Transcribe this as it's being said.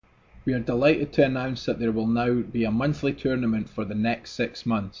We are delighted to announce that there will now be a monthly tournament for the next 6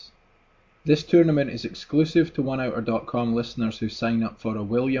 months. This tournament is exclusive to OneOuter.com listeners who sign up for a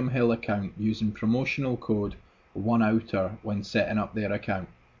William Hill account using promotional code OneOuter when setting up their account.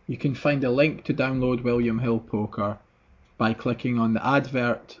 You can find a link to download William Hill Poker by clicking on the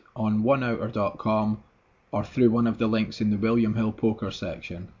advert on OneOuter.com or through one of the links in the William Hill Poker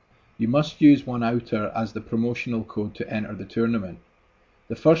section. You must use OneOuter as the promotional code to enter the tournament.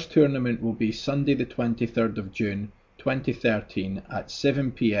 The first tournament will be Sunday the 23rd of June 2013 at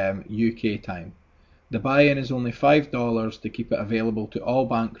 7 p.m. UK time. The buy-in is only $5 to keep it available to all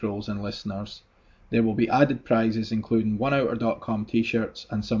bankrolls and listeners. There will be added prizes including OneOuter.com t-shirts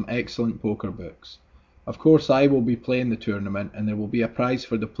and some excellent poker books. Of course I will be playing the tournament and there will be a prize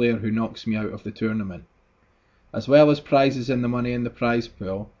for the player who knocks me out of the tournament. As well as prizes in the money in the prize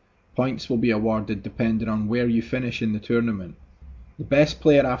pool, points will be awarded depending on where you finish in the tournament. The best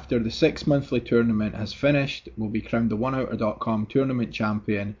player after the 6 monthly tournament has finished will be crowned the OneOuter.com tournament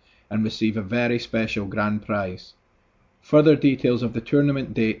champion and receive a very special grand prize. Further details of the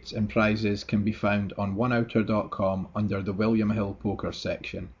tournament dates and prizes can be found on OneOuter.com under the William Hill Poker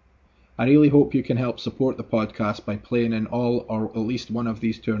section. I really hope you can help support the podcast by playing in all or at least one of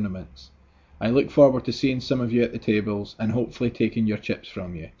these tournaments. I look forward to seeing some of you at the tables and hopefully taking your chips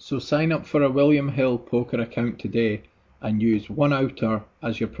from you. So sign up for a William Hill Poker account today and use OneOuter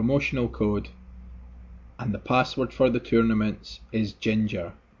as your promotional code, and the password for the tournaments is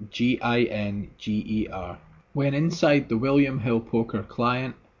Ginger, Ginger. When inside the William Hill Poker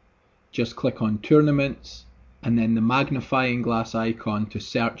client, just click on Tournaments and then the magnifying glass icon to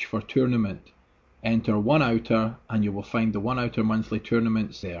search for tournament. Enter OneOuter and you will find the OneOuter monthly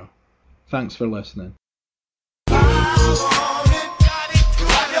tournaments there. Thanks for listening.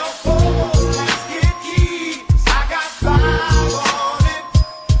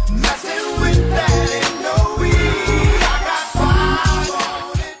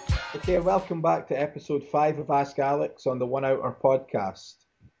 Okay, welcome back to episode 5 of Ask Alex on the OneOuter podcast.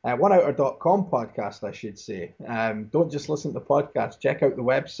 OneOuter.com podcast, I should say. Don't just listen to the podcast, check out the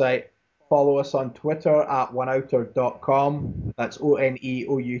website. Follow us on Twitter at OneOuter.com. That's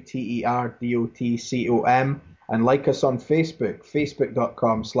ONEOUTER.com. And like us on Facebook,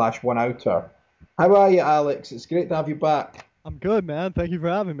 Facebook.com/OneOuter. How are you, Alex? It's great to have you back. I'm good, man. Thank you for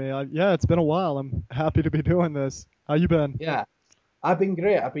having me. Yeah, it's been a while. I'm happy to be doing this. How you been? Yeah, I've been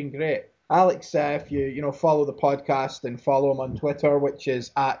great. Alex, if you follow the podcast and follow him on Twitter, which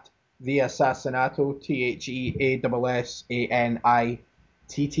is at The Assassinato,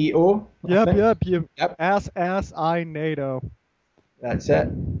 TheAssassinito. Yep. I NATO. That's it.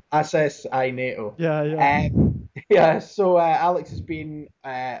 Assassinato. Yeah. So Alex has been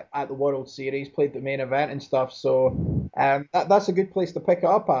at the World Series, played the main event and stuff. So that's a good place to pick it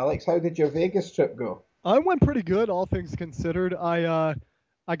up, Alex. How did your Vegas trip go? I went pretty good, all things considered. I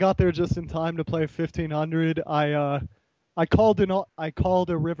got there just in time to play 1500. I called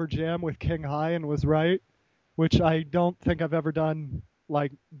a river jam with King High and was right, which I don't think I've ever done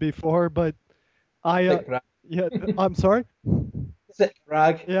like before. But I'm sorry. Sick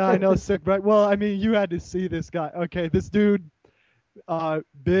brag. Yeah, I know, sick brag. Well, I mean, you had to see this guy. Okay, this dude,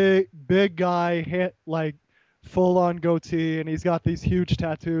 big guy, like full on goatee, and he's got these huge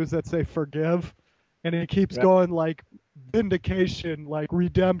tattoos that say "forgive," and he keeps going like vindication, like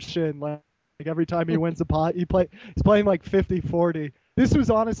redemption, like every time he wins a pot, he's playing like 50-40. This was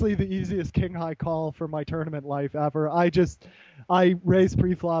honestly the easiest King High call for my tournament life ever. I raised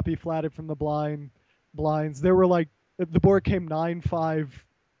pre-flop, he flatted from the blinds. There were like, the board came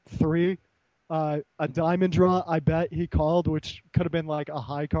 9-5-3, a diamond draw. I bet he called, which could have been like a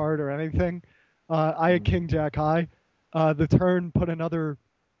high card or anything. I had King Jack High. The turn put another,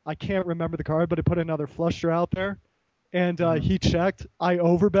 I can't remember the card, but it put another flush draw out there. And he checked. I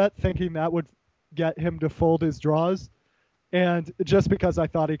overbet thinking that would get him to fold his draws. And just because I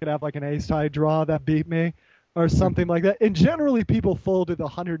thought he could have like an ace-high draw that beat me or something like that. And generally people folded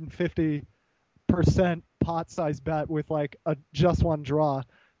 150% pot size bet with like a just one draw.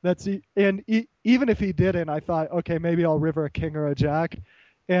 Even if he didn't, I thought, okay, maybe I'll river a king or a jack.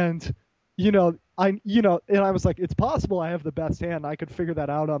 And I was like, it's possible I have the best hand. I could figure that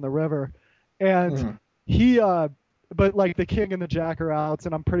out on the river. And but like the king and the jack are outs,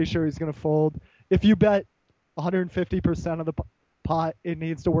 and I'm pretty sure he's going to fold. If you bet 150% of the pot, it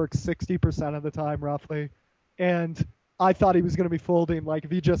needs to work 60% of the time roughly. And I thought he was going to be folding, like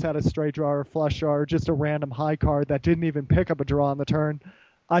if he just had a straight draw or a flush draw or just a random high card that didn't even pick up a draw on the turn.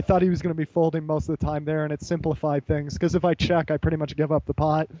 I thought he was going to be folding most of the time there, and it simplified things because if I check, I pretty much give up the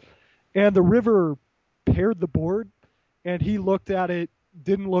pot. And the river paired the board, and he looked at it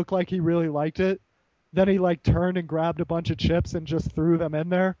didn't look like he really liked it. Then he like turned and grabbed a bunch of chips and just threw them in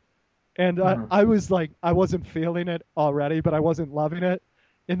there. And Mhm. I was like, I wasn't feeling it already, but I wasn't loving it.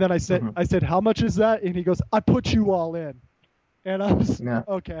 And then Mhm. I said, how much is that? And he goes, I put you all in. And I was, Yeah.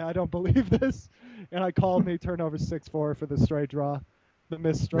 okay, I don't believe this. And I called me, turned over 6-4 for the straight draw, the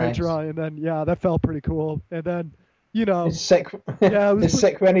missed straight Nice. draw. And then, yeah, that felt pretty cool. And then, you know, It's sick. yeah, it was It's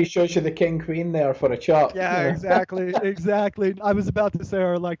pretty. sick when he shows you the king queen there for a chop. Yeah, exactly, exactly. I was about to say,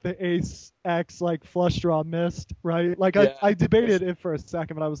 or like the ace X, like flush draw missed, right? Like Yeah. I debated it for a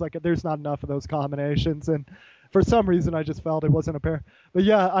second, but I was like, there's not enough of those combinations. And for some reason, I just felt it wasn't a pair. But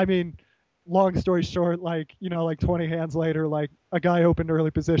yeah, I mean, long story short, like, like 20 hands later, like a guy opened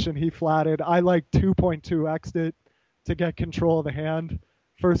early position, he flatted. I like 2.2x'd it to get control of the hand.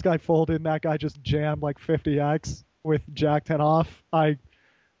 First guy folded, and that guy just jammed like 50x with Jack 10 off. I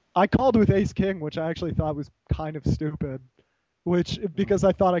called with Ace King, which I actually thought was kind of stupid, which because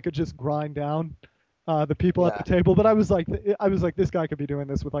I thought I could just grind down the people at Yeah. the table. But I was like, this guy could be doing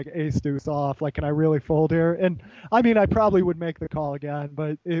this with like Ace Deuce off. Like, can I really fold here? And I mean, I probably would make the call again,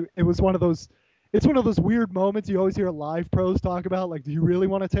 but it was one of those. It's one of those weird moments you always hear live pros talk about. Like, do you really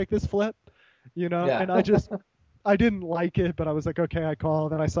want to take this flip? Yeah. And I didn't like it, but I was like, okay, I call.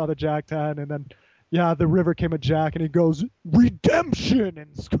 Then I saw the Jack 10, and then yeah, the river came a Jack, and he goes redemption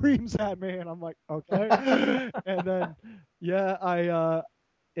and screams at me, and I'm like, okay. And then yeah,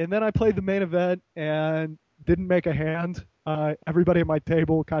 and then I played the main event and didn't make a hand. Everybody at my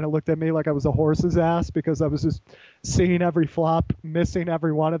table kind of looked at me like I was a horse's ass because I was just seeing every flop, missing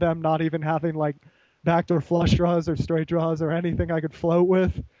every one of them, not even having like backdoor flush draws or straight draws or anything I could float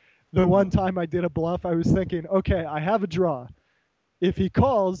with. The one time I did a bluff, I was thinking, okay, I have a draw. If he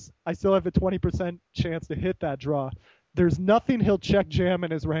calls, I still have a 20% chance to hit that draw. There's nothing he'll check jam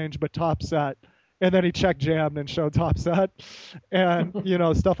in his range but top set. And then he check jammed and showed top set and,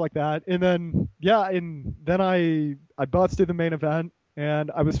 stuff like that. And then, yeah, and then I busted the main event and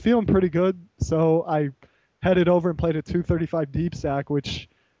I was feeling pretty good. So I headed over and played a 235 deep stack, which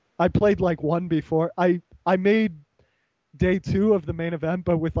I played like one before. I made day two of the main event,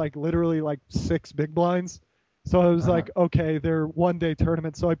 but with like literally like 6 big blinds. So I was Uh-huh. like, okay, they're 1 day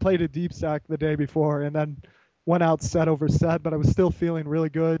tournaments. So I played a deep stack the day before and then went out set over set, but I was still feeling really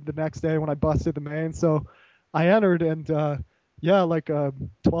good the next day when I busted the main. So I entered and yeah, like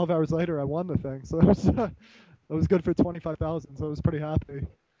 12 hours later, I won the thing. So it was good for 25,000. So I was pretty happy.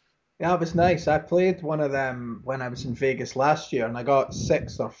 Yeah, it was nice. I played one of them when I was in Vegas last year, and I got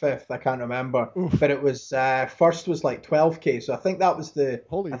sixth or fifth. I can't remember, Oof, but it was first was like 12K. So I think that was I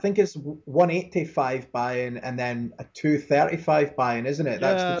holy. think it's 185 buy-in and then a 235 buy-in, isn't it?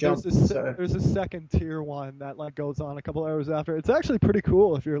 That's the Yeah, jump. So there's a second tier one that like goes on a couple hours after. It's actually pretty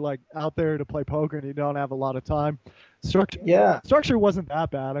cool if you're like out there to play poker and you don't have a lot of time. Structure yeah, structure wasn't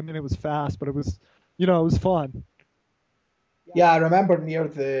that bad. I mean, it was fast, but it was it was fun. yeah. I remember near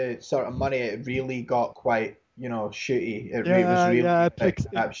the sort of money, it really got quite shooty. It was Yeah, yeah, really picked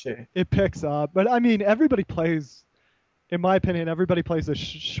up shooty. it picks up. But I mean, everybody plays. In my opinion, everybody plays the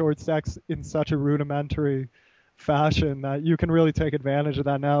short stacks in such a rudimentary fashion that you can really take advantage of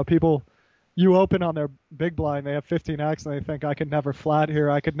that now. People, you open on their big blind, they have 15x, and they think I could never flat here.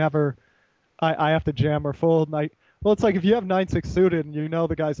 I could never. I have to jam or fold. And well, it's like if you have 9-6 suited and you know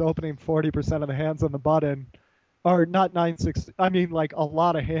the guy's opening 40% of the hands on the button, or not 9-6. I mean, like a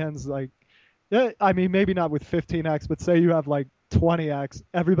lot of hands. Like, yeah, I mean, maybe not with 15x, but say you have like 20x.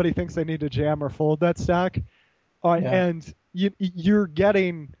 Everybody thinks they need to jam or fold that stack. Yeah, And you're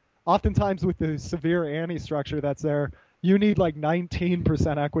getting oftentimes with the severe ante structure that's there, you need like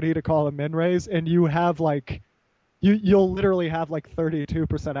 19% equity to call a min raise, and you have like you'll literally have like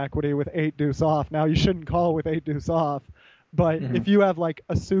 32% equity with 8 deuce off. Now you shouldn't call with 8 deuce off, but hmm if you have like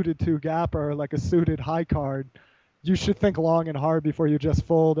a suited 2 gapper or like a suited high card, you should think long and hard before you just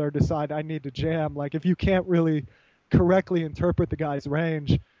fold or decide I need to jam. Like if you can't really correctly interpret the guy's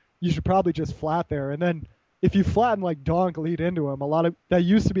range, you should probably just flat there. And then if you flatten like donk lead into him, a lot of that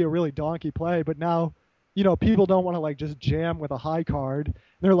used to be a really donky play, but now, people don't want to like just jam with a high card.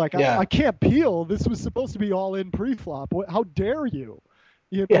 They're like, I yeah, can't peel. This was supposed to be all in pre-flop. How dare you?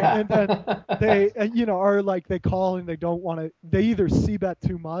 yeah, And then they, are like they call and they don't want to. They either c bet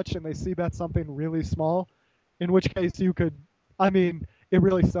too much and they c bet something really small, in which case you could. I mean, it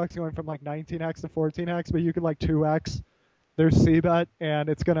really sucks going from like 19x to 14x, but you could like 2x their c bet and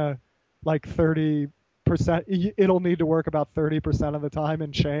it's gonna like 30%. It'll need to work about 30% of the time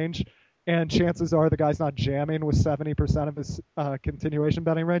and change. And chances are the guy's not jamming with 70% of his continuation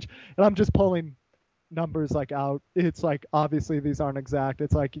betting range. And I'm just pulling numbers like out. It's like obviously these aren't exact.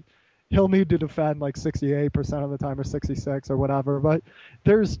 It's like he'll need to defend like 68% of the time or 66 or whatever. But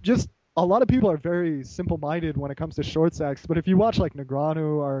there's just a lot of people are very simple-minded when it comes to short stacks. But if you watch like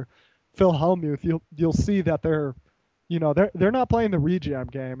Negreanu or Phil Hellmuth, you'll see that they're not playing the rejam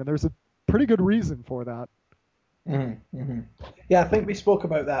game, and there's a pretty good reason for that. Yeah, I think we spoke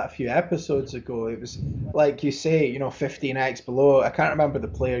about that a few episodes ago. It was like you say, 15x below. I can't remember the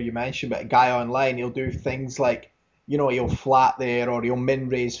player you mentioned, but a guy online, he'll do things like, he'll flat there or he'll min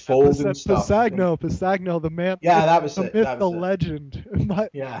raise fold and stuff. Pisagno, the man. Yeah, that was it. Myth, that was the it. legend.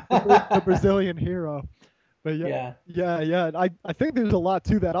 Yeah. the Brazilian hero. But yeah. I think there's a lot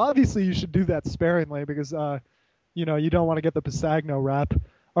to that. Obviously, you should do that sparingly because, you don't want to get the Pisagno rep.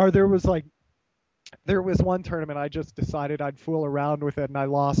 Or there was one tournament I just decided I'd fool around with it, and I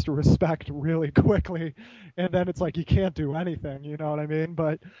lost respect really quickly. And then it's like you can't do anything, you know what I mean?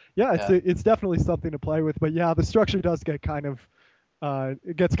 But yeah, it's definitely something to play with. But yeah, the structure does get kind of, all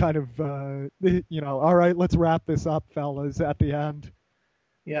right, let's wrap this up, fellas, at the end.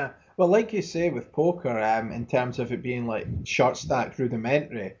 Yeah, well, like you say with poker, in terms of it being like short stack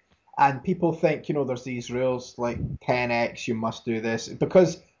rudimentary, and people think, there's these rules like 10x, you must do this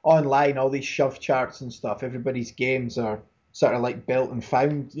because online, all these shove charts and stuff, everybody's games are sort of like built and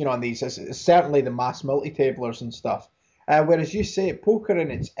found, on these. It's certainly the mass multi-tablers and stuff. Whereas you say poker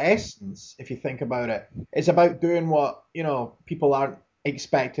in its essence, if you think about it, is about doing what, people aren't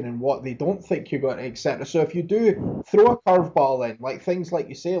expecting and what they don't think you're going to, etc. So if you do throw a curveball in, like things like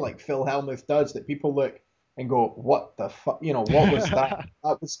you say, like Phil Hellmuth does, that people look and go, what the fuck, what was that?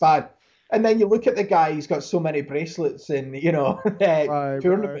 That was bad. And then you look at the guy, he's got so many bracelets in,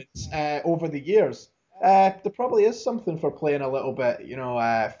 tournaments over the years. There probably is something for playing a little bit,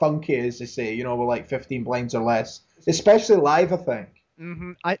 funky, as they say, with like 15 blinds or less, especially live, I think.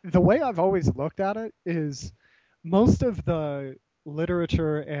 Mm-hmm. The way I've always looked at it is most of the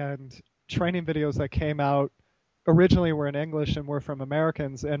literature and training videos that came out originally were in English and were from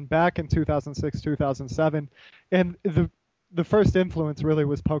Americans. And back in 2006, 2007, and the first influence really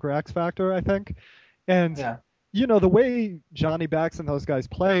was Poker X Factor, I think. And, the way Johnny Backs and those guys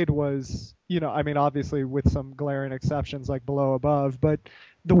played was, obviously with some glaring exceptions like below above, but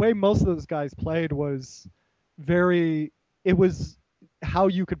the way most of those guys played was it was how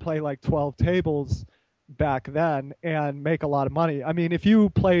you could play like 12 tables back then and make a lot of money. I mean, if you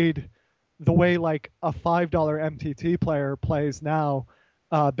played the way like a $5 MTT player plays now,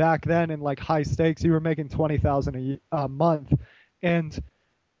 back then in like high stakes, you were making $20,000 a month, and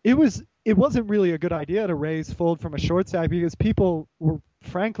it wasn't really a good idea to raise fold from a short stack because people were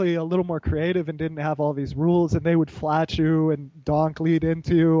frankly a little more creative and didn't have all these rules, and they would flat you and donk lead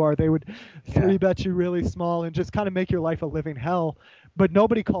into you, or they would 3-bet you really small and just kind of make your life a living hell. But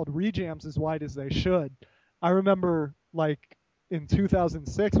nobody called rejams as wide as they should. I remember like in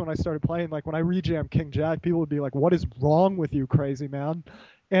 2006 when I started playing, like when I rejammed King Jack, people would be like, "What is wrong with you, crazy man?"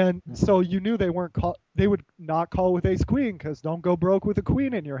 And so you knew they would not call with ace queen because don't go broke with a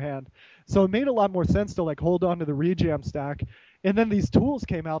queen in your hand. So it made a lot more sense to like hold on to the rejam stack. And then these tools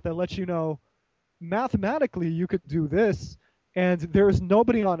came out that let you know mathematically you could do this, and there's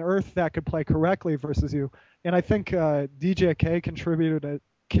nobody on earth that could play correctly versus you. And I think DJK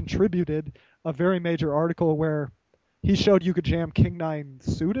contributed a very major article where he showed you could jam King 9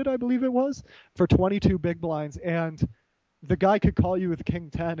 suited, I believe it was, for 22 big blinds, and the guy could call you with King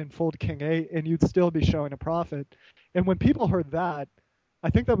 10 and fold King 8, and you'd still be showing a profit. And when people heard that,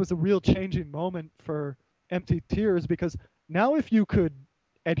 I think that was a real changing moment for MTTers, because now if you could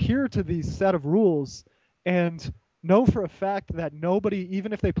adhere to these set of rules and know for a fact that nobody,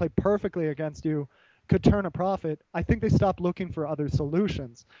 even if they play perfectly against you, could turn a profit, I think they stopped looking for other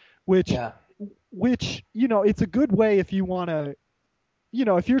solutions, which it's a good way if you want to,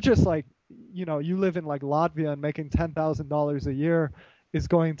 if you're just like, you live in like Latvia and making $10,000 a year is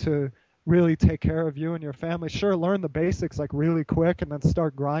going to really take care of you and your family. Sure, learn the basics like really quick and then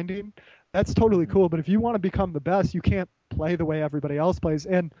start grinding. That's totally cool. But if you want to become the best, you can't play the way everybody else plays.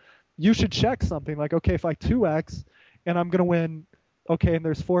 And you should check something like, okay, if I 2x and I'm going to win, okay, and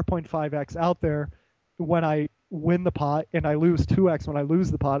there's 4.5x out there when I win the pot and I lose 2x when I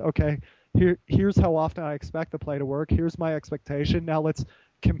lose the pot, okay, here's how often I expect the play to work. Here's my expectation. Now let's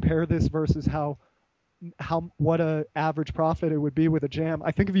compare this versus what a average profit it would be with a jam.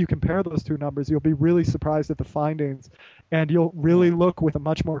 I think if you compare those two numbers, you'll be really surprised at the findings, and you'll really look with a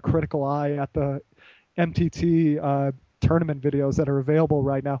much more critical eye at the MTT tournament videos that are available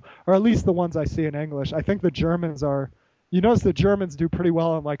right now, or at least the ones I see in English. I think the Germans you notice the Germans do pretty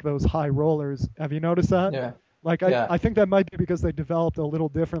well on like those high rollers. Have you noticed that? Yeah. I think that might be because they developed a little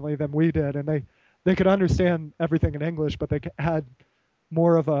differently than we did, and they could understand everything in English, but they had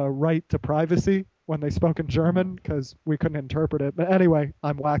more of a right to privacy when they spoke in German because we couldn't interpret it. But anyway,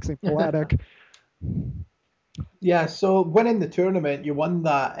 I'm waxing poetic. Yeah, so winning the tournament, you won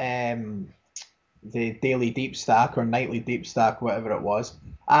that the daily deep stack or nightly deep stack, whatever it was.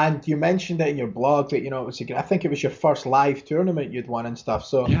 And you mentioned it in your blog that it was I think it was your first live tournament you'd won and stuff.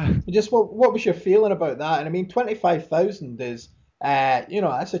 So Yeah. just what was your feeling about that? And I mean, 25,000 is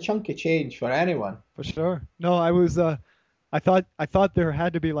that's a chunky change for anyone. For sure. No, I thought there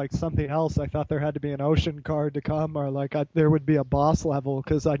had to be like something else. I thought there had to be an ocean card to come, or like there would be a boss level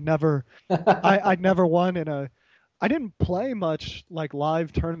because I'd never won in a. I didn't play much like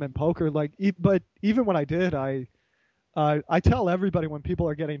live tournament poker, but even when I did, I tell everybody when people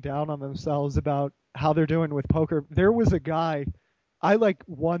are getting down on themselves about how they're doing with poker. There was a guy, I like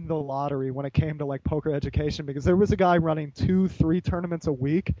won the lottery when it came to like poker education because there was a guy running 2-3 tournaments a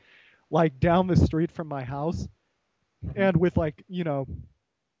week, like down the street from my house, and with like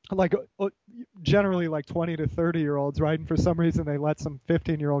like generally like 20 to 30-year-olds, right? And for some reason they let some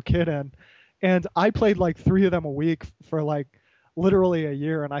 15-year-old kid in, and I played like 3 of them a week for like literally a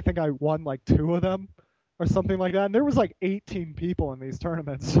year, and I think I won like 2 of them or something like that. And there was like 18 people in these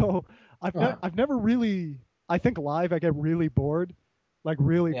tournaments, so I've never really. I think live I get really bored, like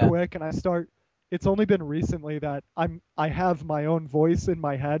really quick, and It's only been recently that I have my own voice in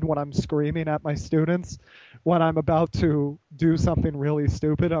my head when I'm screaming at my students when I'm about to do something really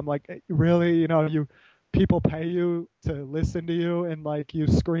stupid. I'm like, really, people pay you to listen to you, and like you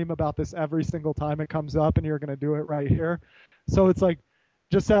scream about this every single time it comes up, and you're gonna do it right here. So it's like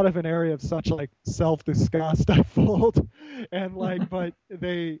just out of an area of such like self-disgust, I fold, and like, but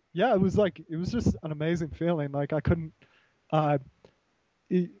it was just an amazing feeling. Like I couldn't.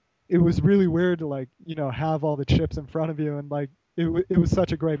 It was really weird to like have all the chips in front of you, and like it was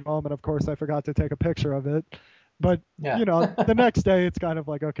such a great moment. Of course I forgot to take a picture of it, but the next day it's kind of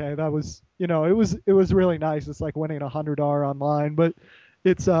like, okay, that was it was really nice. It's like winning $100 online, but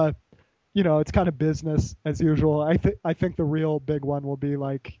it's it's kind of business as usual. I think the real big one will be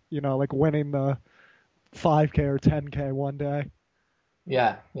like like winning the 5K or 10K one day.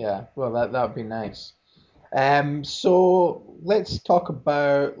 Yeah, yeah. Well, that would be nice. So let's talk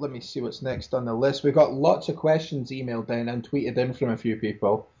about, let me see what's next on the list. We've got lots of questions emailed in and tweeted in from a few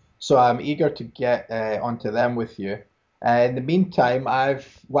people, so I'm eager to get onto them with you. In the meantime,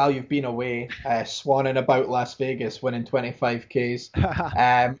 while you've been away, swanning about Las Vegas, winning 25Ks,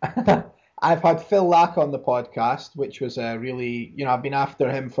 I've had Phil Lack on the podcast, which was really, I've been after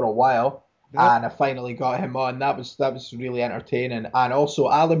him for a while, and I finally got him on. That was really entertaining. And also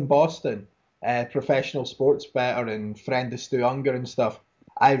Alan Boston, professional sports bettor and friend of Stu Unger and stuff.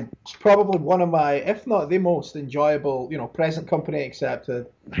 It's probably one of my, if not the most enjoyable, present company accepted,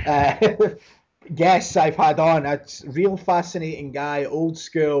 guests I've had on. It's a real fascinating guy, old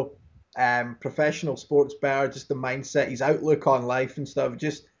school, professional sports bettor, just the mindset, his outlook on life and stuff.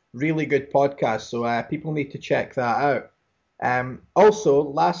 Just really good podcast. So people need to check that out. Also,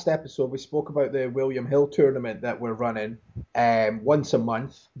 last episode we spoke about the William Hill tournament that we're running once a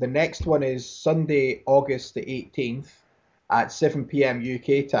month. The next one is Sunday, August the 18th at 7 p.m.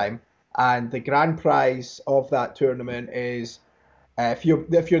 UK time, and the grand prize of that tournament is if you're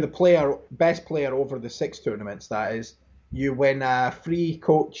the best player over the 6 tournaments, that is, you win a free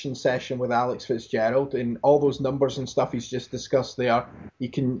coaching session with Alex Fitzgerald, and all those numbers and stuff he's just discussed there. He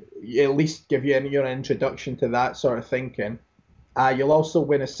can at least give you your introduction to that sort of thinking. You'll also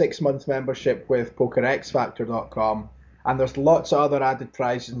win a 6-month membership with PokerXFactor.com, and there's lots of other added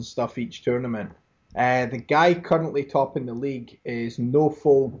prizes and stuff each tournament. The guy currently topping the league is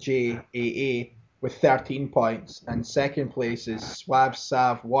NoFold JAA with 13 points, and second place is Swav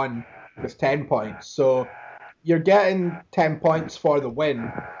Sav 1 with 10 points. So you're getting 10 points for the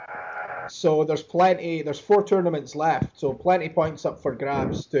win. So there's 4 tournaments left, so plenty points up for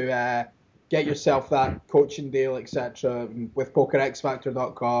grabs to get yourself that coaching deal, etc. with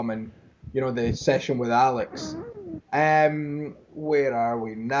PokerXFactor.com and the session with Alex. Where are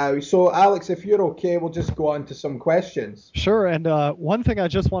we now? So Alex, if you're okay, we'll just go on to some questions. Sure. And one thing I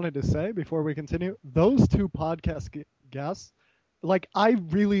just wanted to say before we continue, those 2 podcast guests, like I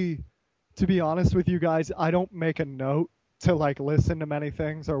really, to be honest with you guys, I don't make a note to like listen to many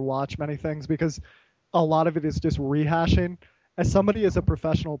things or watch many things because a lot of it is just rehashing. As somebody as a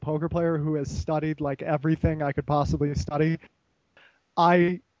professional poker player who has studied like everything I could possibly study,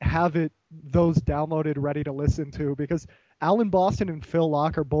 I have those downloaded ready to listen to because Alan Boston and Phil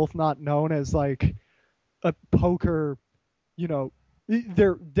Lack are both not known as like a poker,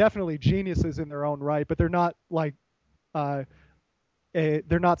 they're definitely geniuses in their own right, but they're not like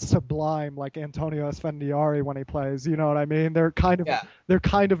they're not sublime like Antonio Esfandiari when he plays. You know what I mean? They're kind Yeah.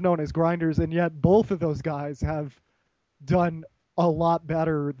 of known as grinders, and yet both of those guys have done a lot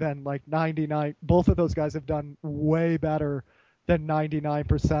better than like 99. Both of those guys have done way better than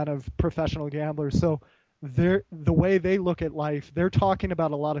 99% of professional gamblers. So the way they look at life, they're talking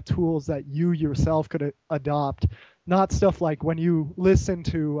about a lot of tools that you yourself could adopt, not stuff like when you listen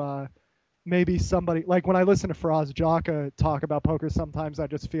to maybe somebody like when I listen to Faraz Jaka talk about poker, sometimes I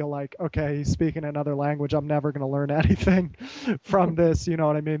just feel like, okay, he's speaking another language. I'm never going to learn anything from this. You know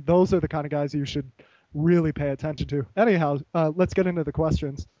what I mean? Those are the kind of guys you should really pay attention to. Anyhow, let's get into the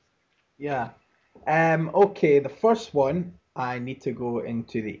questions. Yeah. Okay, the first one, I need to go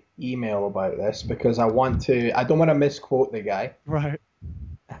into the email about this because I don't want to misquote the guy. Right.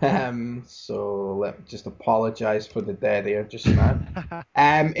 So let me just apologize for the dead air just now.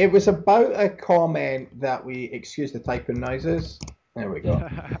 It was about a comment that excuse the typing noises. There we go.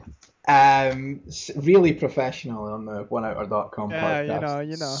 Really professional on the OneOuter.com podcast. Yeah,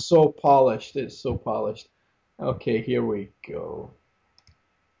 you know. So polished. It's so polished. Okay, here we go.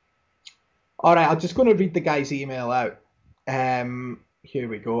 All right, I'm just going to read the guy's email out. Here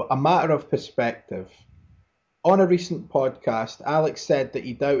we go. A matter of perspective. On a recent podcast, Alex said that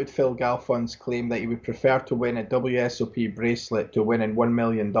he doubted Phil Galfond's claim that he would prefer to win a WSOP bracelet to winning $1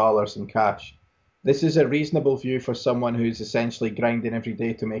 million in cash. This is a reasonable view for someone who's essentially grinding every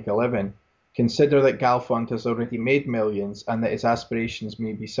day to make a living. Consider that Galfond has already made millions and that his aspirations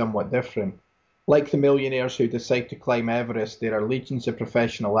may be somewhat different. Like the millionaires who decide to climb Everest, there are legions of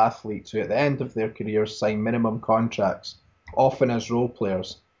professional athletes who at the end of their careers sign minimum contracts, often as role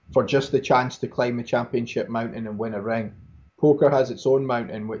players, for just the chance to climb the championship mountain and win a ring. Poker has its own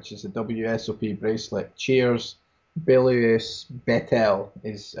mountain, which is the WSOP bracelet. Cheers, Bilius Betel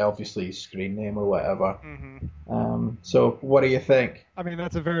is obviously his screen name or whatever. Mm-hmm. So what do you think? I mean,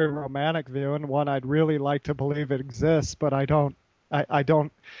 that's a very romantic view and one I'd really like to believe it exists, but I don't.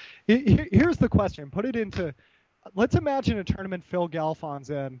 Here's the question. Put it into, let's imagine a tournament Phil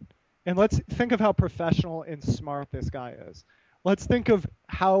Galfond's in, and let's think of how professional and smart this guy is. Let's think of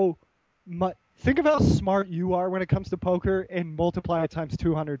how smart you are when it comes to poker and multiply it times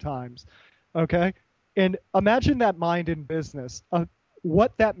 200 times, okay? And imagine that mind in business.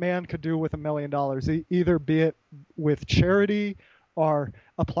 What that man could do with $1 million, either be it with charity or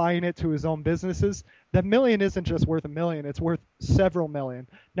applying it to his own businesses. That million isn't just worth $1 million, it's worth several million.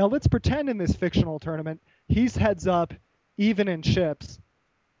 Now let's pretend in this fictional tournament he's heads up, even in chips,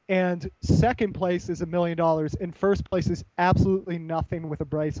 and second place is $1 million, and first place is absolutely nothing with a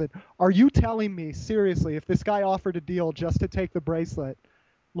bracelet. Are you telling me, seriously, if this guy offered a deal just to take the bracelet,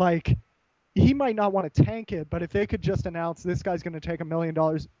 like, he might not want to tank it, but if they could just announce this guy's going to take $1 million,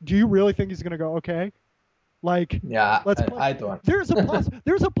 do you really think he's going to go, okay? Like, yeah, I don't. There's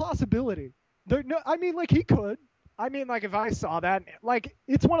a possibility. I mean, like, he could. I mean, like, if I saw that, like,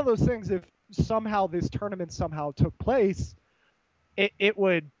 it's one of those things, if somehow this tournament somehow took place, it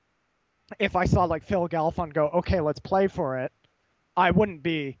would, if I saw, like, Phil Galfond go, okay, let's play for it, I wouldn't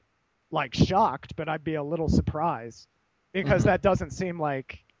be, like, shocked, but I'd be a little surprised, because that doesn't seem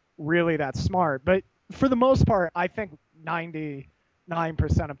like really that smart. But for the most part, I think 99%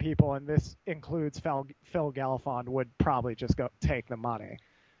 of people, and this includes Phil Galfond, would probably just go take the money.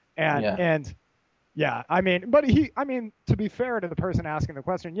 And I mean, to be fair to the person asking the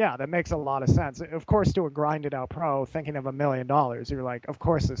question, yeah, that makes a lot of sense. Of course, to a grinded out pro thinking of $1 million, you're like, of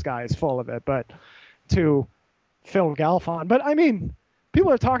course this guy is full of it. But to Phil Galfond, but I mean,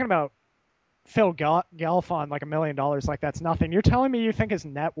 people are talking about Phil Galfond like $1 million, like that's nothing. You're telling me you think his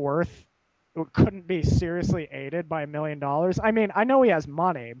net worth couldn't be seriously aided by $1 million? I mean, I know he has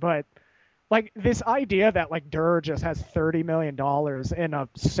money, but like this idea that like Durr just has $30 million in a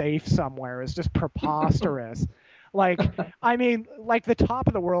safe somewhere is just preposterous. Like, I mean, like the top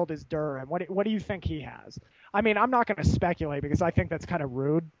of the world is Durr, and what do you think he has? I mean, I'm not going to speculate because I think that's kind of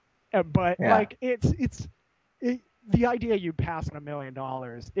rude, but like it's the idea you pass on $1 million.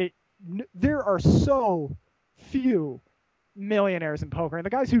 There are so few millionaires in poker, and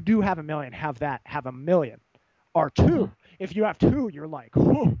the guys who do have $1 million have $1 million or two. If you have two, you're like,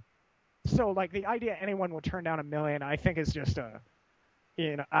 whew. So like the idea anyone would turn down $1 million, I think is just a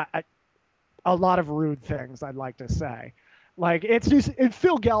lot of rude things I'd like to say. Like it's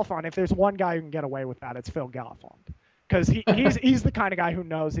Phil Galfond. If there's one guy who can get away with that, it's Phil Galfond, because he's the kind of guy who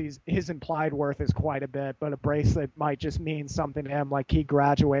knows his implied worth is quite a bit, but a bracelet might just mean something to him. Like he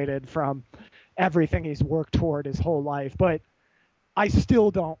graduated from everything he's worked toward his whole life, but I still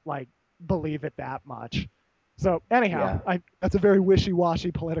don't like believe it that much. So anyhow, that's a very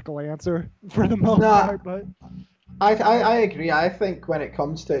wishy-washy political answer for the most part, but I agree. I think when it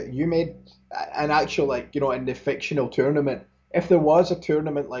comes to, you made an actual, like, in the fictional tournament, if there was a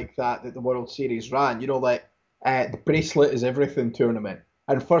tournament like that the World Series ran, like the bracelet is everything tournament,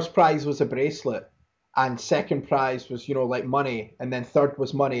 and first prize was a bracelet, and second prize was, like money, and then third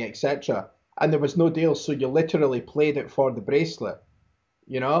was money, etc. And there was no deal, so you literally played it for the bracelet,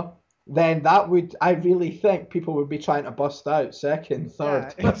 you know? Then that would, I really think people would be trying to bust out second, Yeah,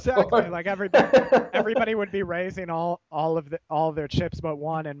 third, exactly. fourth. Like everybody would be raising all of their chips but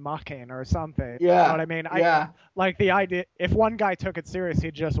one and mucking or something. You know what Yeah, I mean? I yeah. like the idea if one guy took it serious,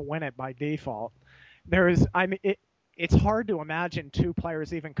 he'd just win it by default. It's hard to imagine two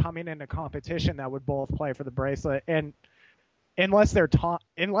players even coming into competition that would both play for the bracelet, and unless their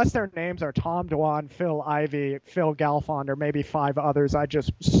names are Tom Dwan, Phil Ivey, Phil Galfond, or maybe five others, I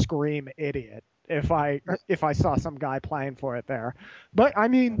just scream idiot if I saw some guy playing for it there. But I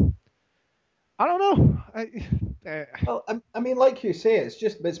mean, I don't know. Well, I mean, like you say,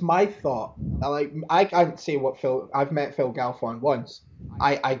 it's my thought. I can't say what Phil. I've met Phil Galfond once.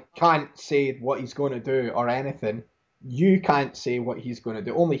 I can't say what he's going to do or anything. You can't say what he's going to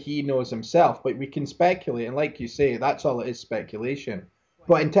do. Only he knows himself. But we can speculate, and like you say, that's all it is, speculation.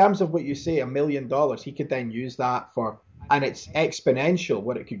 But in terms of what you say, $1 million, he could then use that for, and it's exponential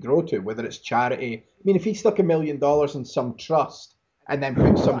what it could grow to, whether it's charity. I mean, if he stuck $1 million in some trust and then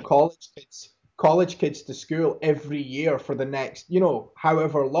put some college kids to school every year for the next,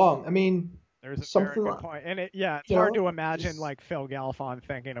 however long. I mean, There's a very something good like, point, and it's hard to imagine just, like Phil Galfond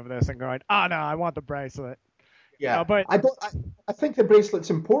thinking of this and going, "Oh no, I want the bracelet." yeah. But I don't. I think the bracelet's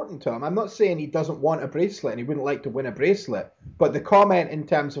important to him. I'm not saying he doesn't want a bracelet and he wouldn't like to win a bracelet. But the comment in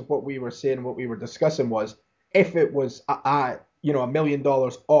terms of what we were saying, what we were discussing was, if it was $1 million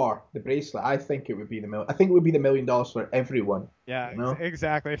or the bracelet, I think it would be the million. I think it would be the $1 million for everyone. yeah, You know?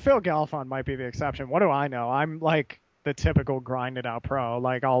 exactly. Phil Galfond might be the exception. What do I know? I'm like the typical grinded out pro.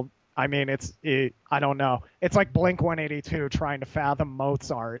 Like I don't know. It's like Blink 182 trying to fathom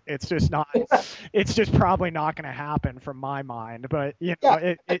Mozart. It's just not. It's just probably not going to happen from my mind. But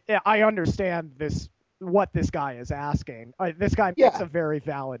Yeah. I understand what this guy is asking. This guy makes Yeah. a very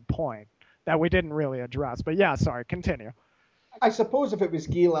valid point that we didn't really address. But yeah, sorry. Continue. I suppose if it was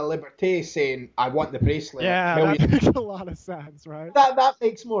Guy Liberté saying, I want the bracelet, Yeah, million, that makes a lot of sense, right? that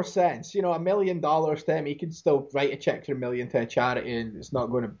makes more sense. $1 million to him, he can still write a check for 1 million to a charity and it's not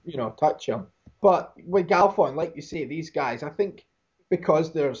going to, touch him. But with Galfond, like you say, these guys, I think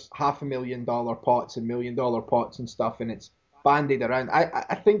because there's $500,000 pots and $1 million pots and stuff and it's bandied around,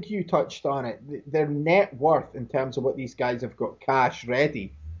 I think you touched on it. Their net worth in terms of what these guys have got cash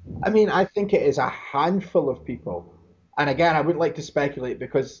ready. I mean, I think it is a handful of people. And again, I wouldn't like to speculate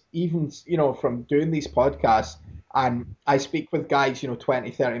because even, from doing these podcasts, and I speak with guys, 20,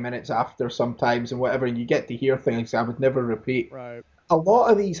 30 minutes after sometimes and whatever, and you get to hear things I would never repeat. Right. A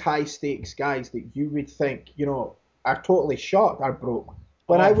lot of these high stakes guys that you would think, are totally shocked are broke.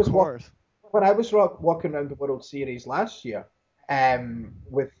 When I Of was course. when I was walking around the World Series last year,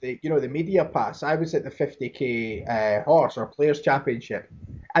 with the media pass, I was at the 50k horse or Players Championship,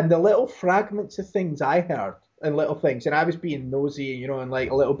 and the little fragments of things I heard and little things, and I was being nosy, and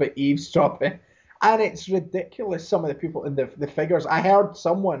like a little bit eavesdropping, and it's ridiculous some of the people and the figures. I heard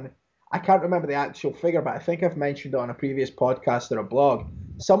someone, I can't remember the actual figure, but I think I've mentioned it on a previous podcast or a blog.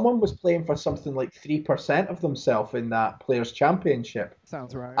 Someone was playing for something like 3% of themselves in that Players Championship.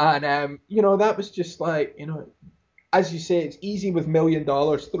 Sounds right. And that was just like, as you say, it's easy with $1 million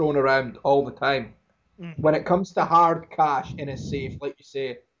thrown around all the time. Mm-hmm. When it comes to hard cash in a safe, like you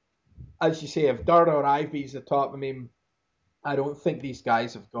say, as you say, if Durr or Ivy's the top, I mean, I don't think these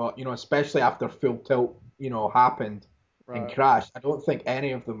guys have got, especially after Full Tilt, happened and Right. crashed. I don't think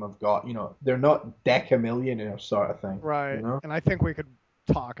any of them have got, they're not deca-millionaire sort of thing. Right. And I think we could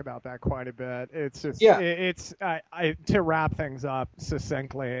talk about that quite a bit. It's just, Yeah. To wrap things up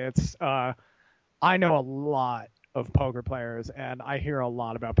succinctly, I know a lot of poker players and I hear a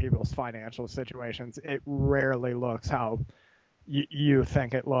lot about people's financial situations. It rarely looks how you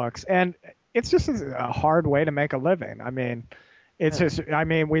think it looks. And it's just a hard way to make a living. I mean,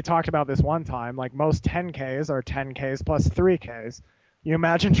 we talked about this one time, like most 10Ks are 10Ks plus 3Ks. You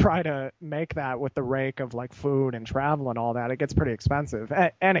imagine trying to make that with the rake of like food and travel and all that. It gets pretty expensive.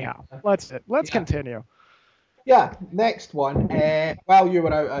 Anyhow, let's continue. Yeah, next one. While you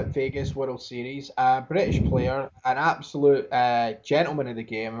were out at Vegas World Series, a British player, an absolute gentleman of the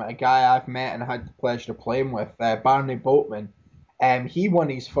game, a guy I've met and had the pleasure of playing with, Barney Boatman. He won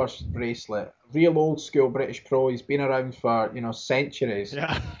his first bracelet. Real old school British pro. He's been around for centuries.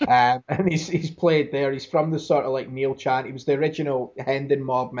 Yeah. And he's played there. He's from the sort of like Neil Chant. He was the original Hendon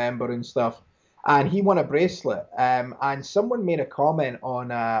Mob member and stuff. and he won a bracelet. And someone made a comment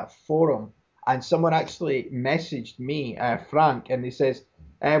on a forum, and someone actually messaged me, Frank, and he says,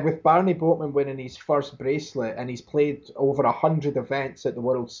 with Barney Boatman winning his first bracelet, and he's played over 100 events at the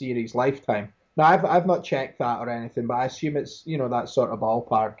World Series lifetime. Now, I've not checked that or anything, but I assume it's, that sort of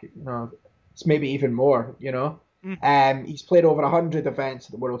ballpark. It's maybe even more. He's played over 100 events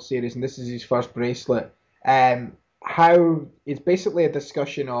at the World Series, and this is his first bracelet. How it's basically a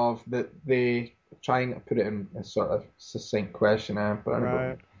discussion of the trying to put it in a sort of succinct question,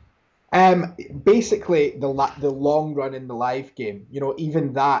 but Right. Basically the long run in the live game,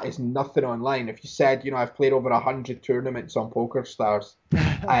 even that is nothing online. If you said, I've played over 100 tournaments on PokerStars,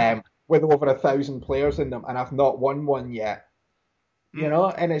 with over 1,000 players in them, and I've not won one yet.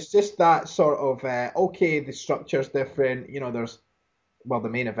 And it's just that sort of okay, the structure's different. There's the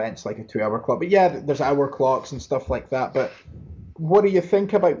main event's like a 2-hour clock, but yeah, there's hour clocks and stuff like that. But what do you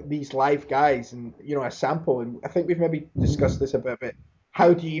think about these live guys and a sample? And I think we've maybe discussed this a bit. But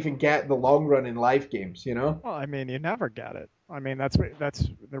how do you even get the long run in live games? Well, I mean, you never get it. I mean, that's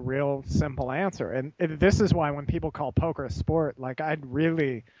the real simple answer. And this is why when people call poker a sport, like I'd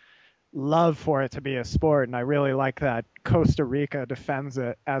really love for it to be a sport, and I really like that Costa Rica defends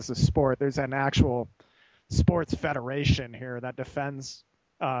it as a sport. There's an actual sports federation here that defends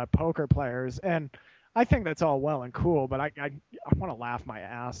poker players, and I think that's all well and cool, but I want to laugh my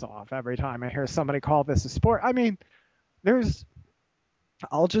ass off every time I hear somebody call this a sport. I mean,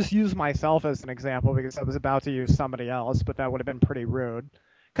 I'll just use myself as an example because I was about to use somebody else, but that would have been pretty rude.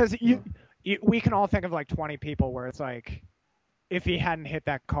 Because we can all think of like 20 people where it's like, if he hadn't hit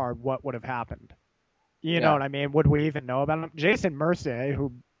that card, what would have happened? You know what I mean? Would we even know about him? Jason Mercier,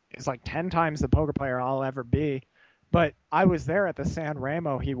 who is like 10 times the poker player I'll ever be, but I was there at the San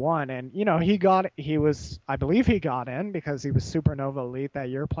Remo he won, and I believe he got in because he was Supernova Elite that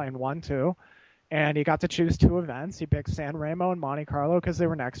year playing 1-2, and he got to choose 2 events. He picked San Remo and Monte Carlo because they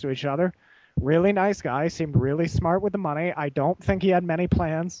were next to each other. Really nice guy, seemed really smart with the money. I don't think he had many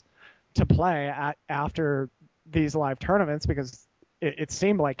plans to play after these live tournaments because it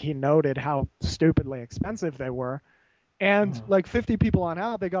seemed like he noted how stupidly expensive they were. And like 50 people on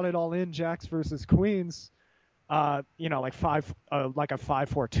out, they got it all in jacks versus queens, like a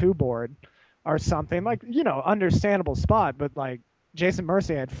 5-4-2 board or something, like, understandable spot. But like Jason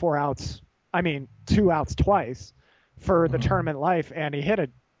Mercier had 2 outs twice for the tournament life, and he hit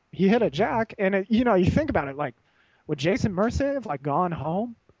a jack. And you think about it, like, would Jason Mercier have like gone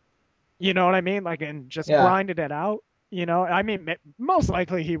home? You know what I mean? Like, and just grinded it out. I mean, most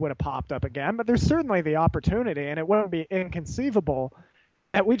likely he would have popped up again, but there's certainly the opportunity, and it wouldn't be inconceivable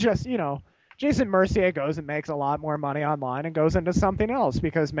that we just, Jason Mercier goes and makes a lot more money online and goes into something else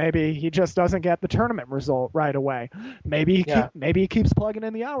because maybe he just doesn't get the tournament result right away. Maybe he keeps plugging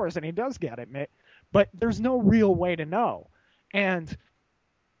in the hours and he does get it, but there's no real way to know. And,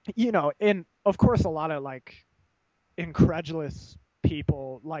 and of course, a lot of like incredulous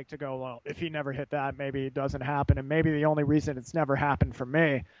people like to go, well, if he never hit that, maybe it doesn't happen, and maybe the only reason it's never happened for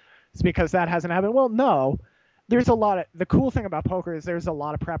me is because that hasn't happened. Well, no, the cool thing about poker is there's a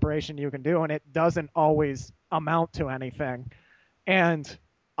lot of preparation you can do, and it doesn't always amount to anything, and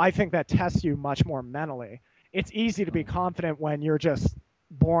I think that tests you much more mentally. It's easy to be confident when you're just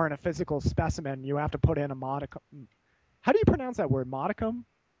born a physical specimen. You have to put in a modicum. How do you pronounce that word? Modicum?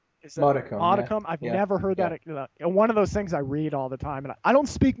 Modicum. I've never heard that. One of those things I read all the time, and I don't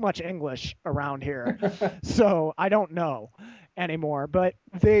speak much English around here, so I don't know anymore. But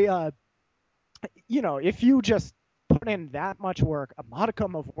they, if you just put in that much work, a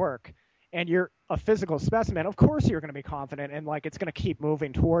modicum of work, and you're a physical specimen, of course you're going to be confident, and like it's going to keep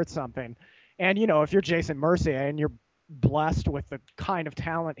moving towards something. And if you're Jason Mercier and you're blessed with the kind of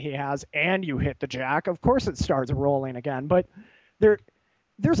talent he has, and you hit the jack, of course it starts rolling again. But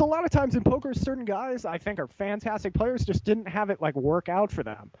there's a lot of times in poker, certain guys I think are fantastic players just didn't have it like work out for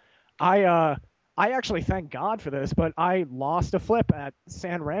them. I actually thank God for this, but I lost a flip at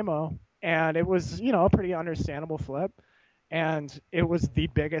San Remo, and it was a pretty understandable flip, and it was the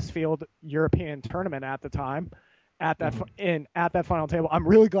biggest field European tournament at the time. At that final table, I'm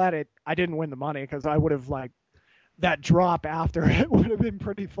really glad I didn't win the money because I would have like that drop after it would have been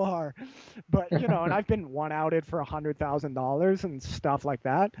pretty far. But, and I've been one-outed for $100,000 and stuff like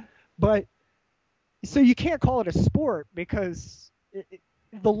that. But so you can't call it a sport because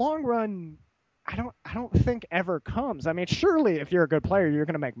the long run, I don't think ever comes. I mean, surely if you're a good player, you're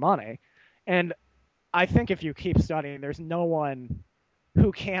going to make money. And I think if you keep studying, there's no one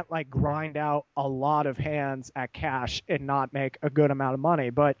who can't like grind out a lot of hands at cash and not make a good amount of money.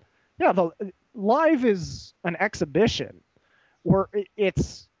 But the live is an exhibition where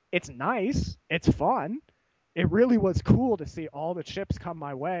it's it's nice. It's fun. It really was cool to see all the chips come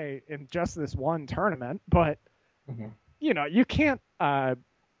my way in just this one tournament. But, you can't,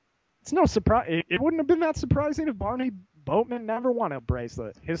 it's no surprise. It wouldn't have been that surprising if Barney Boatman never won a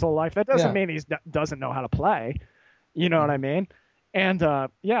bracelet his whole life. That doesn't mean he doesn't know how to play. You know what I mean? And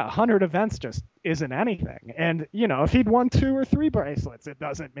 100 events just isn't anything. And if he'd won 2 or 3 bracelets, it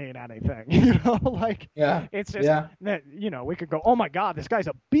doesn't mean anything. It's just that we could go, oh my God, this guy's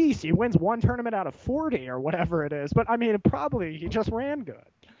a beast. He wins 1 tournament out of 40 or whatever it is. But I mean, probably he just ran good.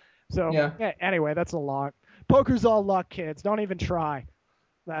 So anyway, that's a lot. Poker's all luck, kids. Don't even try.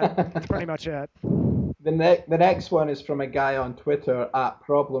 That's pretty much it. The next one is from a guy on Twitter at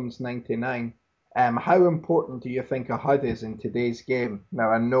Problems99. How important do you think a HUD is in today's game? Now,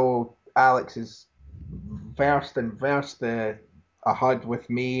 I know Alex is versed a HUD with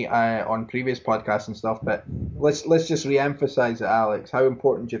me on previous podcasts and stuff, but let's just re-emphasize it, Alex. How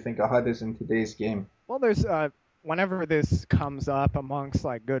important do you think a HUD is in today's game? Well, there's whenever this comes up amongst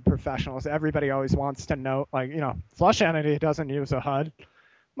like good professionals, everybody always wants to know, like, Flush Entity doesn't use a HUD. I'm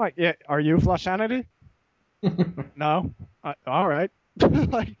like, yeah, are you Flush Entity? No. All right.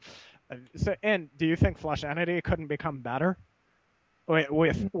 So, and do you think Flush Entity couldn't become better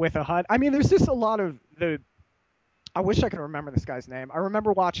with a HUD? I mean, there's just a lot of I wish I could remember this guy's name. I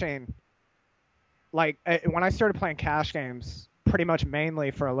remember watching, like, when I started playing cash games, pretty much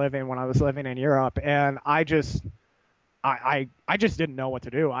mainly for a living when I was living in Europe, and I just didn't know what to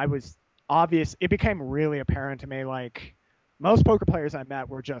do. It became really apparent to me, like, most poker players I met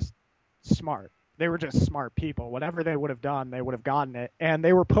were just smart. They were just smart people. Whatever they would have done, they would have gotten it. And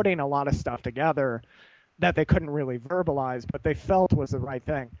they were putting a lot of stuff together that they couldn't really verbalize, but they felt was the right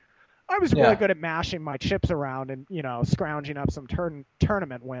thing. I was really good at mashing my chips around and, scrounging up some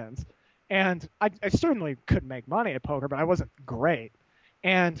tournament wins. And I certainly could make money at poker, but I wasn't great.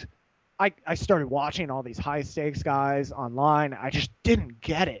 And I started watching all these high-stakes guys online. I just didn't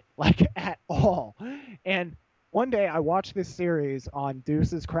get it, like, at all. And one day I watched this series on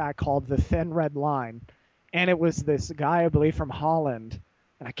Deuce's Crack called The Thin Red Line, and it was this guy, I believe, from Holland,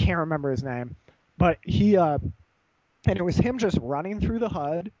 and I can't remember his name, but and it was him just running through the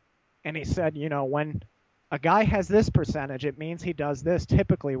HUD, and he said, when a guy has this percentage, it means he does this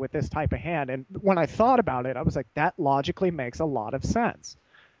typically with this type of hand. And when I thought about it, I was like, that logically makes a lot of sense.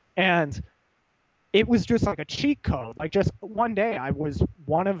 And it was just like a cheat code. Like, just one day I was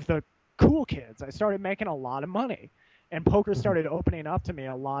one of the cool kids. I started making a lot of money, and poker started opening up to me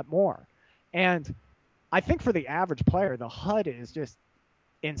a lot more. And I think for the average player, the HUD is just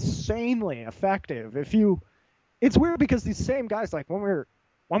insanely effective. It's weird because these same guys, like when we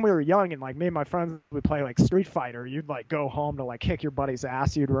were young and like me and my friends would play like Street Fighter, you'd like go home to like kick your buddy's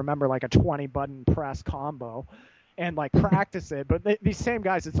ass. You'd remember like a 20 button press combo and like practice it. But these same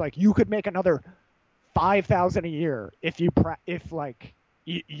guys, it's like you could make another 5,000 a year if you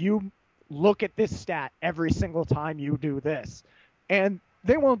look at this stat every single time you do this. And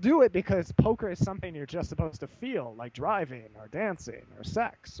they won't do it because poker is something you're just supposed to feel, like driving or dancing or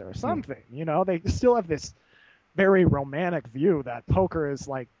sex or something. They still have this very romantic view that poker is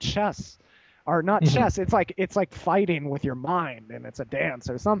like chess, or not chess. It's like fighting with your mind, and it's a dance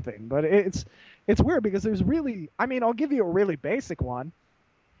or something. But it's weird because there's really, I mean, I'll give you a really basic one,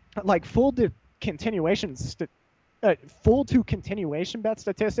 like full to continuation bet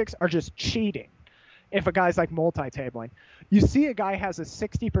statistics are just cheating. If a guy's like multi-tabling, you see a guy has a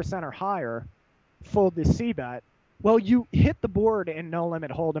 60% or higher full to C bet. Well, you hit the board in no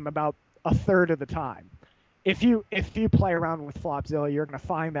limit hold'em about a third of the time. If you play around with Flopzilla, you're going to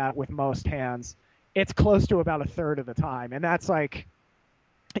find that with most hands, it's close to about a third of the time. And that's like,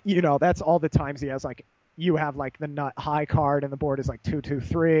 that's all the times he has, like, you have like the nut high card and the board is like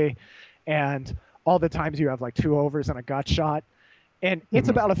 2-2-3, and all the times you have like 2 overs and a gut shot. And it's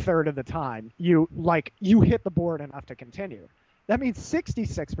about a third of the time you hit the board enough to continue. That means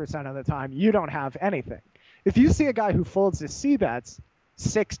 66% of the time you don't have anything. If you see a guy who folds his C bets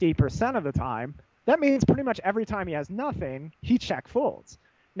 60% of the time, that means pretty much every time he has nothing, he check folds.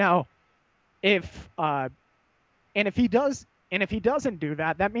 Now, if he doesn't do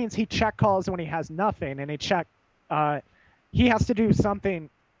that, that means he check calls when he has nothing, and he has to do something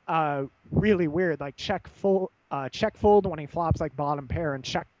really weird, like check fold when he flops like bottom pair, and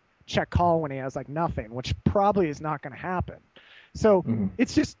check call when he has like nothing, which probably is not going to happen. So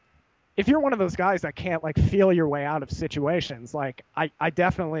it's just, if you're one of those guys that can't like feel your way out of situations, like I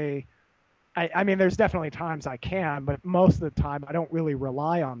definitely, I mean, there's definitely times I can, but most of the time I don't really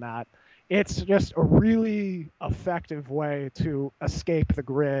rely on that. It's just a really effective way to escape the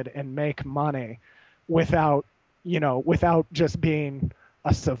grid and make money without just being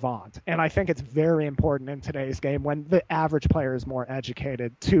a savant. And I think it's very important in today's game when the average player is more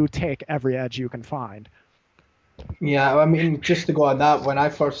educated to take every edge you can find. Yeah, I mean, just to go on that, when I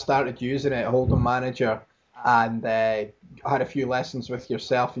first started using it, Hold'em Manager, and I had a few lessons with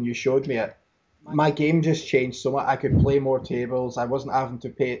yourself and you showed me it, my game just changed so much. I could play more tables. I wasn't having to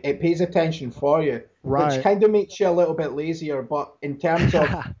pay. It pays attention for you, Right. which kind of makes you a little bit lazier. But in terms of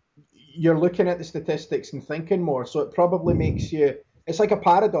you're looking at the statistics and thinking more, so it probably makes you. It's like a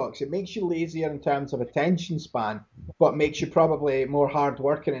paradox. It makes you lazier in terms of attention span, but makes you probably more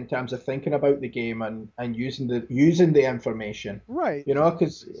hardworking in terms of thinking about the game and using the information. Right. You know,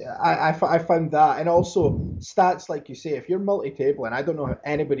 because I found that, and also stats like you say. If you're multi-tabling, I don't know how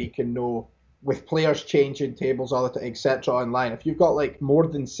anybody can know with players changing tables all the time, etc. online. If you've got like more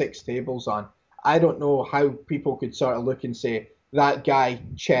than 6 tables on, I don't know how people could sort of look and say that guy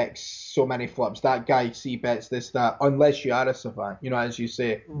checks so many flips, that guy c-bets this, that, unless you are a savant, you know, as you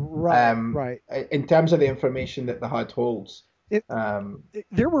say. Right. In terms of the information that the HUD holds.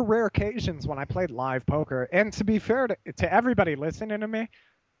 There were rare occasions when I played live poker, and to be fair to everybody listening to me,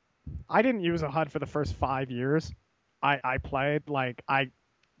 I didn't use a HUD for the first 5 years. I played like I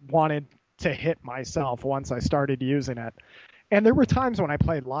wanted to hit myself once I started using it. And there were times when I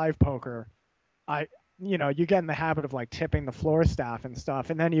played live poker, you get in the habit of like tipping the floor staff and stuff.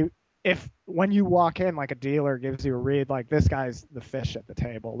 And then when you walk in, like a dealer gives you a read, like this guy's the fish at the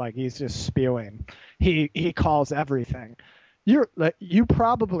table, like he's just spewing. He calls everything. You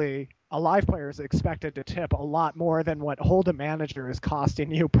probably, a live player is expected to tip a lot more than what Hold'em Manager is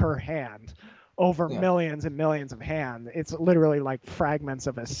costing you per hand over millions and millions of hands. It's literally like fragments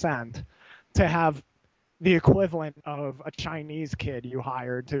of a cent to have the equivalent of a Chinese kid you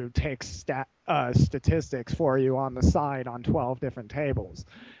hired to take statistics for you on the side on 12 different tables,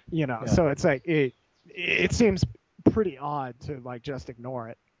 So it's like it seems pretty odd to like just ignore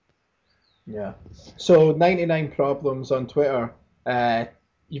it. Yeah. So 99 problems on Twitter.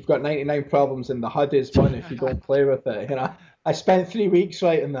 You've got 99 problems, and the HUD is fun if you don't play with it. I spent 3 weeks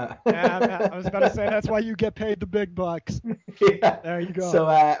writing that. Yeah, I was about to say that's why you get paid the big bucks. Yeah. There you go. So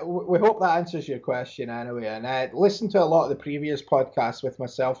we hope that answers your question anyway. And listen to a lot of the previous podcasts with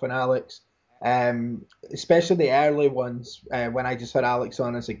myself and Alex, especially the early ones when I just had Alex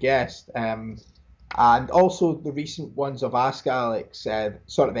on as a guest, and also the recent ones of Ask Alex,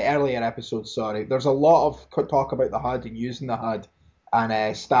 sort of the earlier episodes. Sorry, there's a lot of talk about the HUD and using the HUD and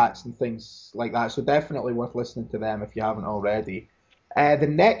stats and things like that. So definitely worth listening to them if you haven't already. The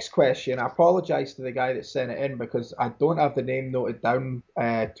next question, I apologise to the guy that sent it in because I don't have the name noted down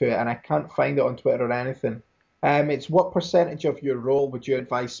to it and I can't find it on Twitter or anything. It's what percentage of your role would you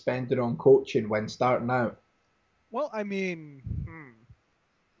advise spending on coaching when starting out? Well, I mean,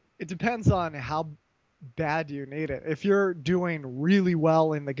 it depends on how bad you need it. If you're doing really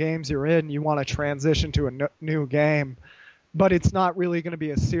well in the games you're in, you want to transition to a new game, but it's not really going to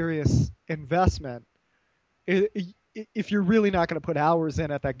be a serious investment. If you're really not going to put hours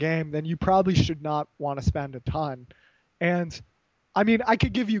in at that game, then you probably should not want to spend a ton. And I mean, I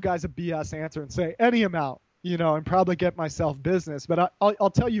could give you guys a BS answer and say any amount, and probably get myself business, but I'll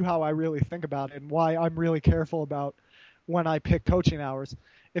tell you how I really think about it and why I'm really careful about when I pick coaching hours.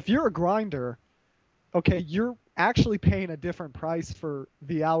 If you're a grinder, okay, you're actually paying a different price for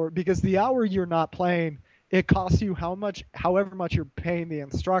the hour because the hour you're not playing, it costs you however much you're paying the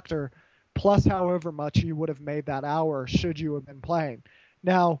instructor, plus however much you would have made that hour should you have been playing.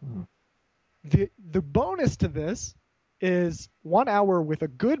 Now, the bonus to this is 1 hour with a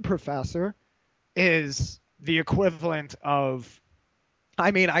good professor is the equivalent of,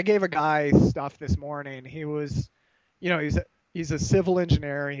 I mean, I gave a guy stuff this morning. He was, he's a civil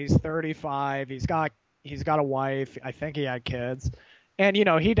engineer. He's 35. He's got a wife. I think he had kids. And,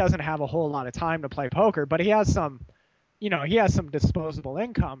 he doesn't have a whole lot of time to play poker, but he has some disposable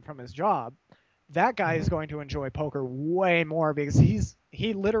income from his job. That guy is going to enjoy poker way more because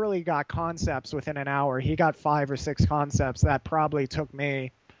he literally got concepts within an hour. He got 5 or 6 concepts that probably took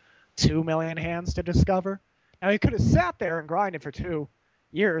me 2 million hands to discover. Now, he could have sat there and grinded for 2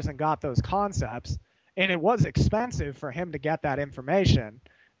 years and got those concepts, and it was expensive for him to get that information.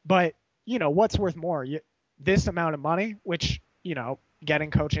 But, what's worth more? This amount of money, which,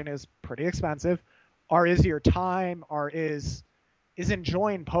 getting coaching is pretty expensive, or is your time, or is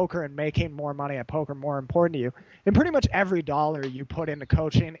enjoying poker and making more money at poker more important to you? And pretty much every dollar you put into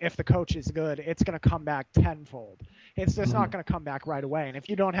coaching, if the coach is good, it's going to come back tenfold. It's just not going to come back right away. And if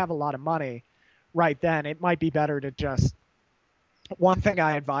you don't have a lot of money right then, it might be better to just, one thing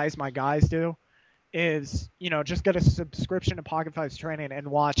I advise my guys do is, just get a subscription to Pocket Fives Training and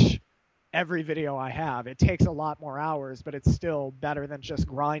watch every video I have. It takes a lot more hours, but it's still better than just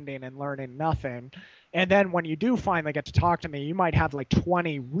grinding and learning nothing. And then when you do finally get to talk to me, you might have like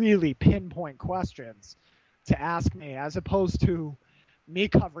 20 really pinpoint questions to ask me, as opposed to me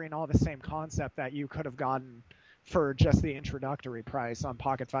covering all the same concept that you could have gotten for just the introductory price on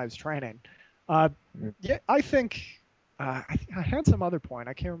Pocket Five's training. Yeah, I think I had some other point.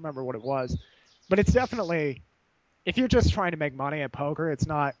 I can't remember what it was, but it's definitely, if you're just trying to make money at poker, it's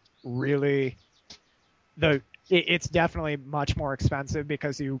not really it's definitely much more expensive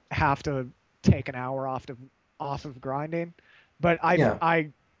because you have to take an hour off of grinding. But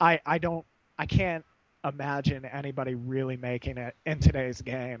I can't imagine anybody really making it in today's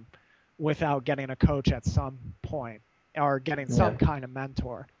game without getting a coach at some point or getting some kind of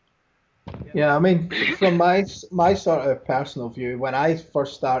mentor. Yeah, I mean, from my sort of personal view, when I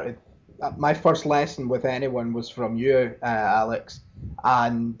first started, my first lesson with anyone was from you, Alex,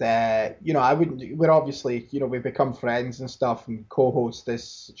 and we're obviously, we become friends and stuff and co-host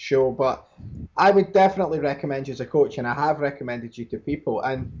this show, but I would definitely recommend you as a coach, and I have recommended you to people.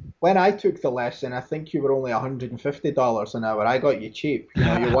 And when I took the lesson, I think you were only $150 an hour. I got you cheap, you're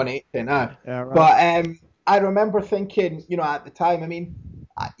 $180 now. Yeah, right. But I remember thinking, at the time, I mean,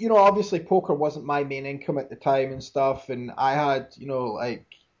 obviously poker wasn't my main income at the time and stuff, and I had, like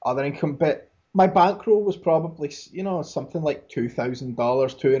other income, but my bankroll was probably, something like $2,000,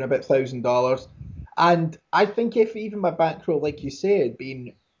 $2,000 and a bit. And I think if even my bankroll, like you say, had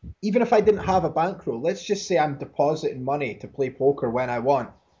been, even if I didn't have a bankroll, let's just say I'm depositing money to play poker when I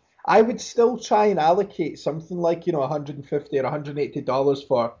want, I would still try and allocate something like, $150 or $180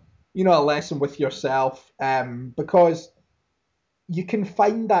 for, a lesson with yourself, because you can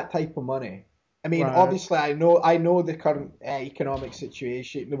find that type of money. I mean, Right. Obviously, I know the current economic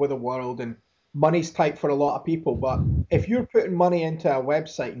situation with the world, and money's tight for a lot of people. But if you're putting money into a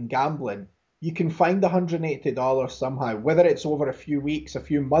website and gambling, you can find $180 somehow, whether it's over a few weeks, a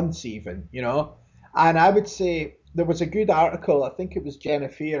few months even, And I would say there was a good article, I think it was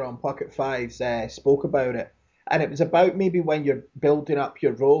Jennifer on Pocket Fives, spoke about it. And it was about maybe when you're building up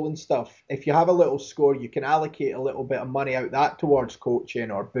your role and stuff, if you have a little score, you can allocate a little bit of money out that towards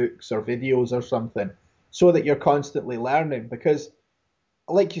coaching or books or videos or something, so that you're constantly learning. Because,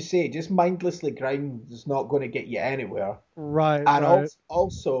 like you say, just mindlessly grind is not going to get you anywhere. Right. And right.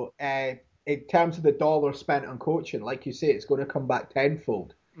 also, in terms of the dollar spent on coaching, like you say, it's going to come back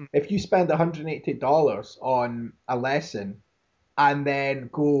tenfold. If you spend $180 on a lesson and then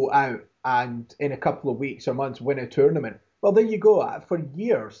go out and in a couple of weeks or months win a tournament, well, there you go. For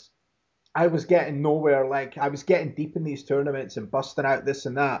years, I was getting nowhere. Like, I was getting deep in these tournaments and busting out this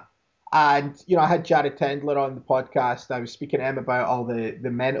and that. And, I had Jared Tendler on the podcast. I was speaking to him about all the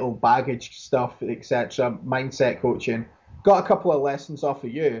mental baggage stuff, etc., mindset coaching. Got a couple of lessons off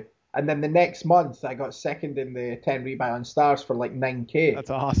of you. And then the next month, I got second in the 10 Rebound Stars for like 9K. That's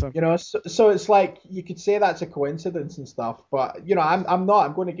awesome. So it's like, you could say that's a coincidence and stuff, but I'm not.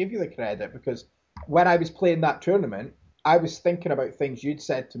 I'm going to give you the credit, because when I was playing that tournament, I was thinking about things you'd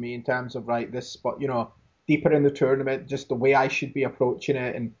said to me in terms of, right, this spot, deeper in the tournament, just the way I should be approaching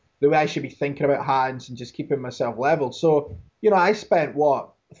it and the way I should be thinking about hands and just keeping myself level. So, I spent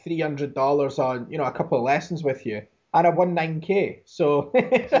 $300 on, a couple of lessons with you, and I won 9K. So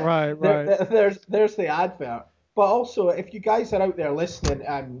right. there's the advert. But also, if you guys are out there listening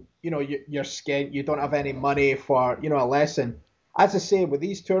and, you're skint, you don't have any money for, a lesson, as I say, with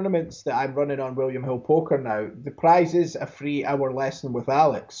these tournaments that I'm running on William Hill Poker now, the prize is a free hour lesson with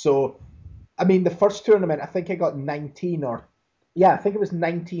Alex. So, I mean, the first tournament, I think I got 19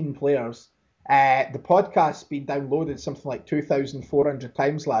 players. The podcast's been downloaded something like 2,400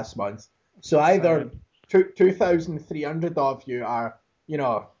 times last month. So either 2,300 of you are,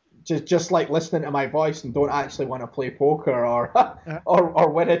 just like listening to my voice and don't actually want to play poker or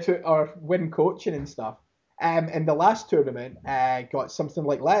win coaching and stuff. In the last tournament, got something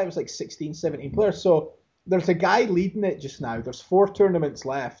like that. It was like 16, 17 players. So there's a guy leading it just now. There's 4 tournaments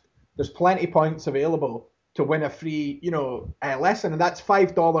left. There's plenty points available to win a free, lesson, and that's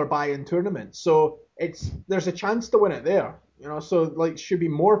 $5 buy-in tournament. So there's a chance to win it there. So like, should be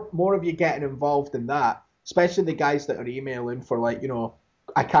more of you getting involved in that, especially the guys that are emailing for like,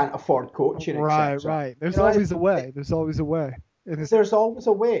 I can't afford coaching, Right, etc. right. There's always a way. There's always a way. There's always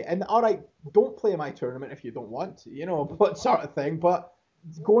a way. And all right, don't play my tournament if you don't want to, but sort of thing. But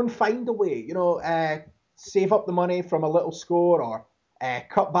go and find a way, save up the money from a little score, or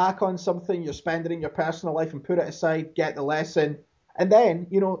cut back on something you're spending in your personal life and put it aside, get the lesson. And then,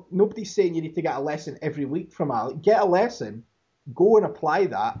 nobody's saying you need to get a lesson every week from Alex. Get a lesson, go and apply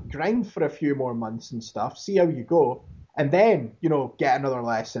that, grind for a few more months and stuff, see how you go. and then, get another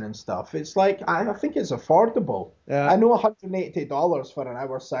lesson and stuff. It's like, I think it's affordable. Yeah. I know $180 for an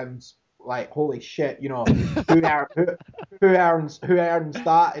hour sounds like, holy shit, who earns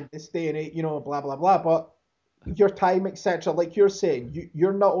that in this day and age, blah, blah, blah. But your time, etc., like you're saying,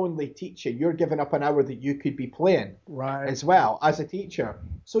 you're not only teaching, you're giving up an hour that you could be playing as well as a teacher.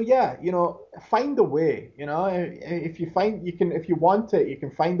 So yeah, find a way. If you want it, you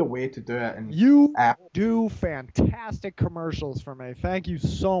can find a way to do it. And you do fantastic commercials for me. Thank you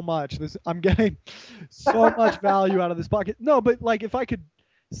so much. I'm getting so much value out of this pocket. No, but like if I could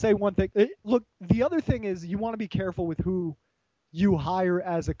say one thing, look, the other thing is you want to be careful with who you hire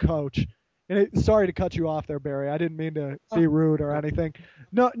as a coach. And sorry to cut you off there, Barry. I didn't mean to be rude or anything.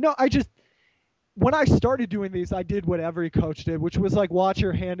 No, when I started doing these, I did what every coach did, which was like watch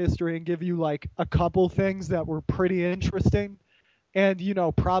your hand history and give you like a couple things that were pretty interesting and,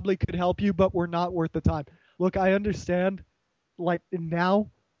 probably could help you, but were not worth the time. Look, I understand like now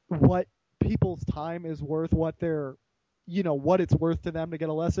what people's time is worth, what it's worth to them to get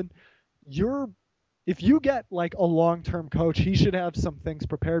a lesson. If you get like a long-term coach, he should have some things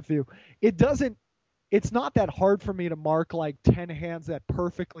prepared for you. It's not that hard for me to mark like 10 hands that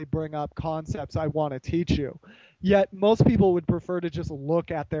perfectly bring up concepts I want to teach you. Yet most people would prefer to just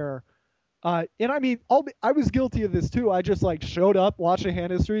look at their, and I mean, I was guilty of this too. I just like showed up, watched a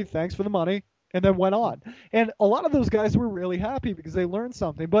hand history, thanks for the money, and then went on. And a lot of those guys were really happy because they learned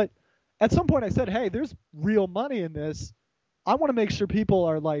something. But at some point I said, hey, there's real money in this. I want to make sure people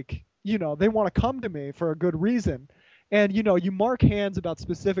are like, they want to come to me for a good reason. And, you mark hands about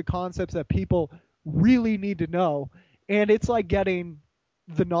specific concepts that people really need to know. And it's like getting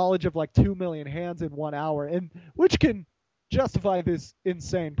the knowledge of like 2 million hands in 1 hour, and which can justify this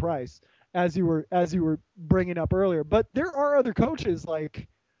insane price as you were bringing up earlier. But there are other coaches like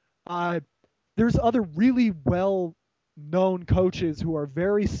there's other really well-known coaches who are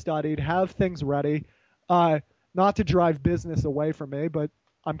very studied, have things ready, not to drive business away from me, but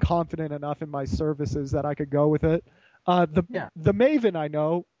I'm confident enough in my services that I could go with it. The Maven I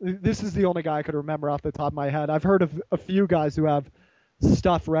know, this is the only guy I could remember off the top of my head. I've heard of a few guys who have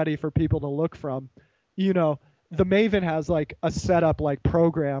stuff ready for people to look from. The Maven has like a setup like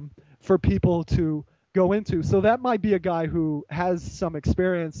program for people to go into. So that might be a guy who has some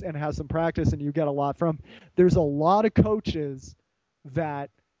experience and has some practice and you get a lot from. There's a lot of coaches that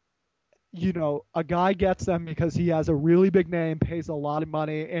a guy gets them because he has a really big name, pays a lot of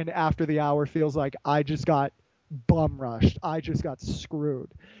money, and after the hour feels like I just got bum rushed. I just got screwed.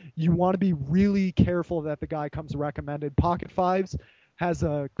 You want to be really careful that the guy comes recommended. Pocket Fives has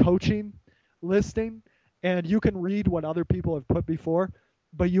a coaching listing, and you can read what other people have put before,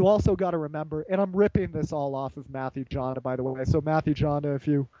 but you also got to remember, and I'm ripping this all off of Matthew Jonda, by the way. So Matthew Jonda, if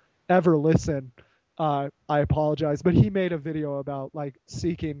you ever listen, I apologize, but he made a video about like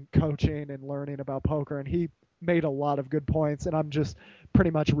seeking coaching and learning about poker, and he made a lot of good points, and I'm just pretty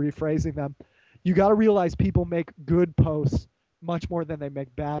much rephrasing them. You got to realize people make good posts much more than they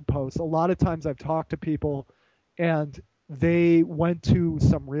make bad posts. A lot of times I've talked to people and they went to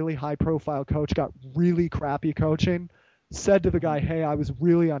some really high-profile coach, got really crappy coaching, said to the guy, hey, I was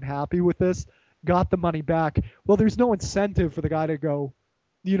really unhappy with this, got the money back. Well, there's no incentive for the guy to go,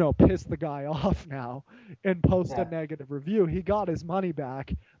 piss the guy off now and post a negative review. He got his money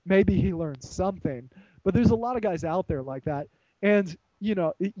back. Maybe he learned something. But there's a lot of guys out there like that. And,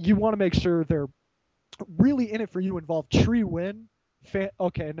 you want to make sure they're really in it for you involved. Tree Win,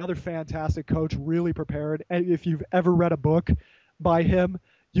 another fantastic coach, really prepared. And if you've ever read a book by him,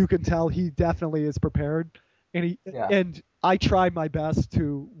 you can tell he definitely is prepared. And I try my best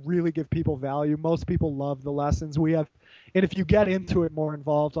to really give people value. Most people love the lessons we have. And if you get into it more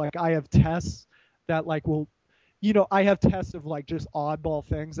involved, like I have tests that like I have tests of like just oddball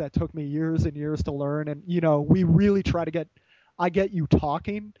things that took me years and years to learn. And, we really try to I get you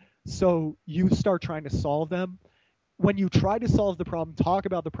talking. So you start trying to solve them. When you try to solve the problem, talk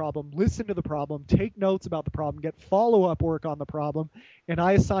about the problem, listen to the problem, take notes about the problem, get follow-up work on the problem, and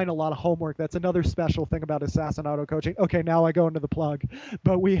I assign a lot of homework. That's another special thing about Assassin Auto Coaching. Okay, now I go into the plug.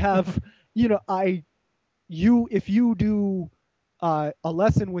 But we have, if you do a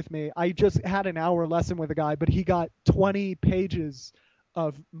lesson with me, I just had an hour lesson with a guy, but he got 20 pages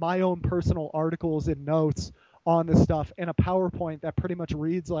of my own personal articles and notes on this stuff and a PowerPoint that pretty much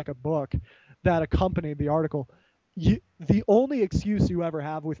reads like a book that accompanied the article. The only excuse you ever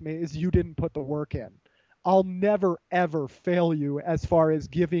have with me is you didn't put the work in. I'll never, ever fail you as far as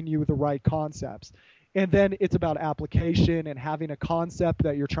giving you the right concepts. And then it's about application and having a concept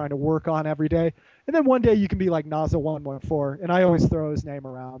that you're trying to work on every day. And then one day you can be like NASA114. And I always throw his name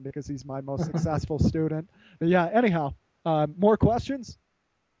around because he's my most successful student. But yeah, anyhow, more questions?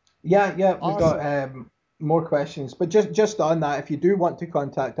 Yeah, we've Awesome. got more questions. But just on that, if you do want to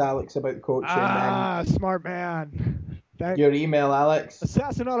contact Alex about coaching, Smart man. your email, Alex.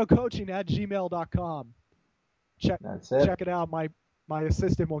 assassinautocoaching@gmail.com. That's it. Check it out. My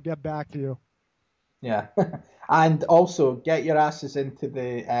assistant will get back to you. Yeah. And also, get your asses into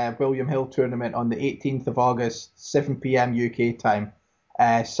the William Hill tournament on the 18th of August, 7 p.m. UK time.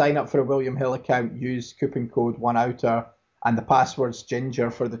 Sign up for a William Hill account, use coupon code ONEOUTER, and the password's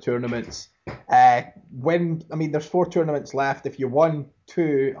Ginger for the tournaments. There's 4 tournaments left. If you won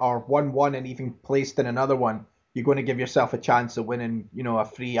 2 or won 1 and even placed in another one, you're going to give yourself a chance of winning, a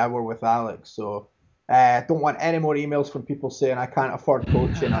free hour with Alex. So don't want any more emails from people saying I can't afford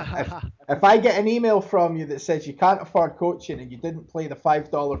coaching. If I get an email from you that says you can't afford coaching and you didn't play the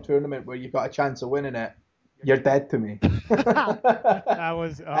 $5 tournament where you got a chance of winning it, you're dead to me. That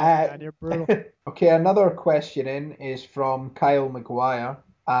was, man, you're brutal. Okay, another question in is from Kyle McGuire.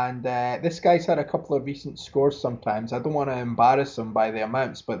 And this guy's had a couple of recent scores sometimes. I don't want to embarrass him by the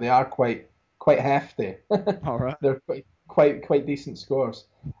amounts, but they are quite hefty. All right. They're quite decent scores.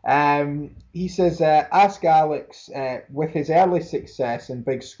 He says, ask Alex, with his early success and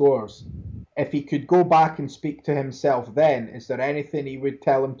big scores, if he could go back and speak to himself then, is there anything he would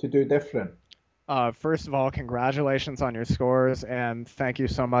tell him to do different? First of all, congratulations on your scores, and thank you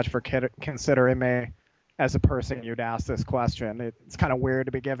so much for considering me as a person you'd ask this question. It's kind of weird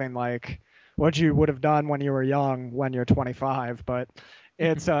to be giving like what you would have done when you were young when you're 25, but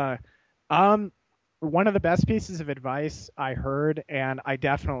it's one of the best pieces of advice I heard, and I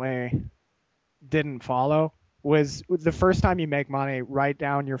definitely didn't follow, was the first time you make money, write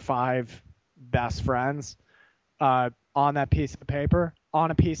down your 5 best friends on a piece of paper,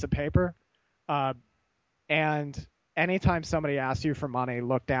 and anytime somebody asks you for money,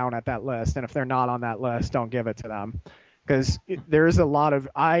 look down at that list, and if they're not on that list, don't give it to them, because there's a lot of,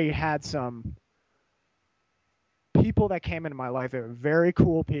 I had some people that came into my life that were very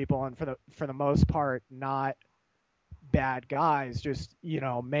cool people, and for the most part not bad guys, just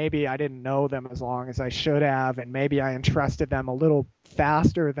maybe I didn't know them as long as I should have, and maybe I entrusted them a little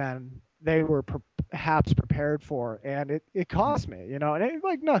faster than they were perhaps prepared for, and it cost me, and it,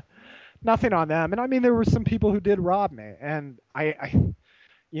 like nothing on them. And I mean, there were some people who did rob me, and I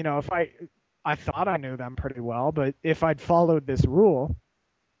if I thought I knew them pretty well, but if I'd followed this rule,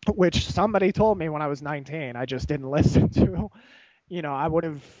 which somebody told me when I was 19, I just didn't listen to, I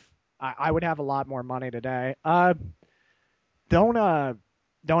would have a lot more money today. Don't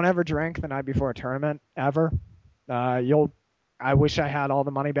ever drink the night before a tournament, ever. I wish I had all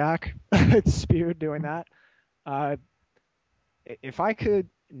the money back. It's spewed doing that. If I could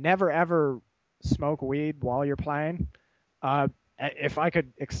never ever smoke weed while you're playing, if I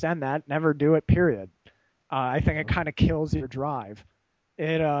could extend that, never do it, period. I think it kind of kills your drive.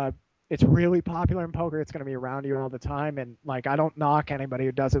 It's really popular in poker. It's going to be around you all the time. And like, I don't knock anybody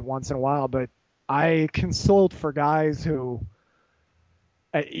who does it once in a while, but I consult for guys who,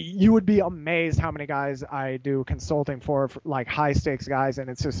 you would be amazed how many guys I do consulting for like high stakes guys. And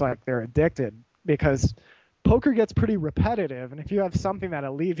it's just like, they're addicted because poker gets pretty repetitive. And if you have something that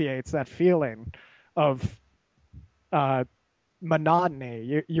alleviates that feeling of,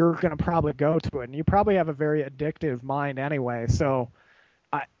 monotony, you're going to probably go to it, and you probably have a very addictive mind anyway. So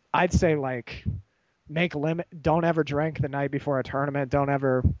I'd say like make a limit. Don't ever drink the night before a tournament. Don't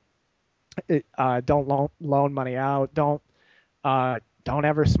ever don't loan money out. Don't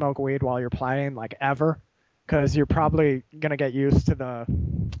ever smoke weed while you're playing, like ever, because you're probably gonna get used to the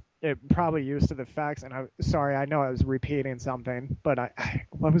facts. And I know I was repeating something, but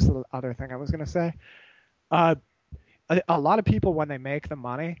what was the other thing I was gonna say? A lot of people, when they make the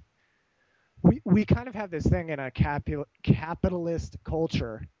money, we kind of have this thing in a capitalist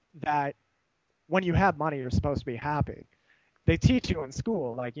culture that when you have money, you're supposed to be happy. They teach you in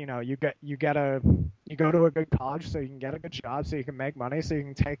school, like, you go to a good college so you can get a good job, so you can make money, so you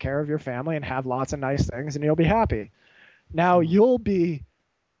can take care of your family and have lots of nice things, and you'll be happy. Now, you'll be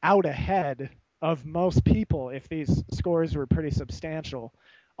out ahead of most people if these scores were pretty substantial.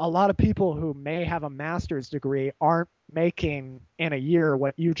 A lot of people who may have a master's degree aren't making in a year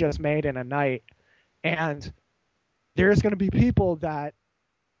what you just made in a night. And there's going to be people that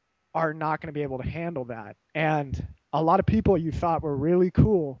are not going to be able to handle that. And a lot of people you thought were really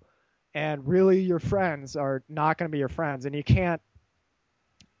cool and really your friends are not going to be your friends. And you can't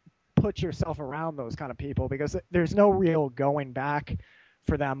put yourself around those kind of people because there's no real going back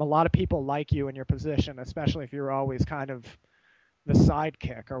for them. A lot of people like you in your position, especially if you're always kind of the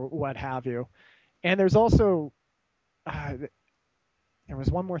sidekick or what have you. And there's also there was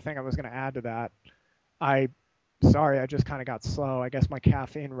one more thing I was going to add to that. Sorry, I just kind of got slow. I guess my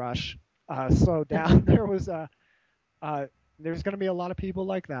caffeine rush slowed down. There's going to be a lot of people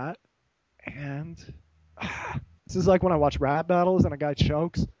like that, and this is like when I watch rap battles and a guy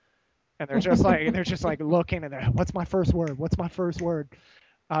chokes, and they're just like looking and they're, what's my first word? What's my first word?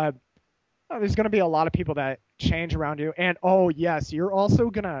 There's going to be a lot of people that change around you, and oh yes, you're also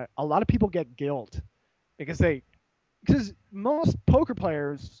a lot of people get guilt because most poker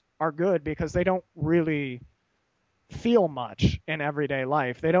players are good because they don't really feel much in everyday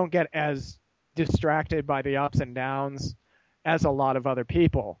life. They don't get as distracted by the ups and downs as a lot of other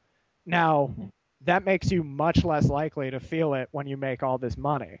people. Now, that makes you much less likely to feel it when you make all this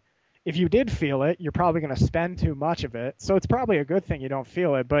money. If you did feel it, you're probably going to spend too much of it. So it's probably a good thing you don't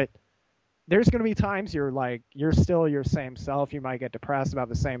feel it, but there's going to be times you're still your same self. You might get depressed about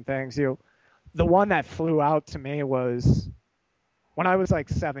the same things. The one that flew out to me was when I was like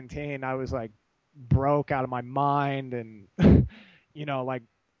 17, I was like broke out of my mind, and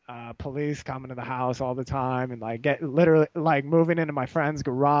police coming to the house all the time, and like literally like moving into my friend's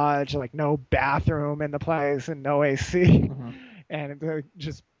garage, like no bathroom in the place and no AC, and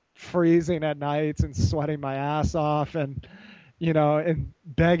just freezing at nights and sweating my ass off, and and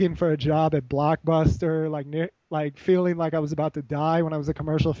begging for a job at Blockbuster, like feeling like I was about to die when I was a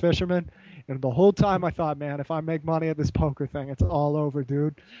commercial fisherman. And the whole time I thought, man, if I make money at this poker thing, it's all over,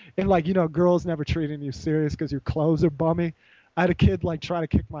 dude. And girls never treating you serious because your clothes are bummy. I had a kid like try to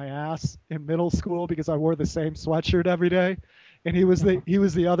kick my ass in middle school because I wore the same sweatshirt every day. And he was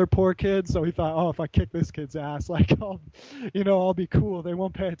the other poor kid, so he thought, oh, if I kick this kid's ass, like I'll be cool. They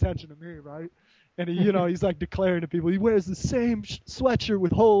won't pay attention to me, right? And he's like declaring to people he wears the same sweatshirt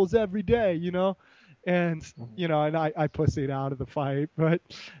with holes every day, and and I pussied out of the fight, but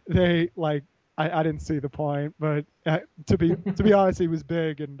they I didn't see the point, but to be honest, he was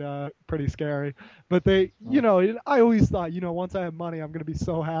big and pretty scary. But I always thought, once I have money, I'm gonna be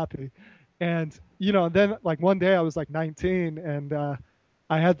so happy. And then like one day I was like 19, and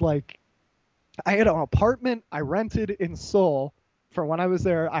I had an apartment I rented in Seoul. For when I was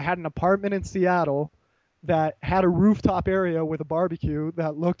there, I had an apartment in Seattle that had a rooftop area with a barbecue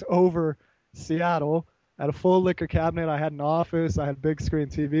that looked over Seattle. I had a full liquor cabinet. I had an office. I had a big screen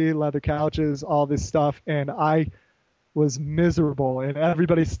TV, leather couches, all this stuff. And I was miserable. And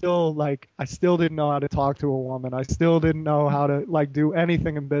everybody still, I still didn't know how to talk to a woman. I still didn't know how to, do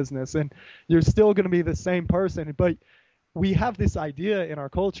anything in business. And you're still going to be the same person. But we have this idea in our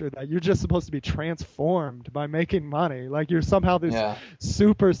culture that you're just supposed to be transformed by making money. Like you're somehow this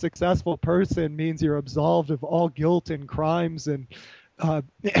super successful person means you're absolved of all guilt and crimes, and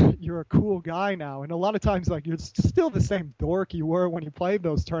you're a cool guy now. And a lot of times, you're still the same dork you were when you played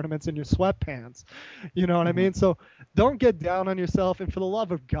those tournaments in your sweatpants. You know what I mean? So don't get down on yourself. And for the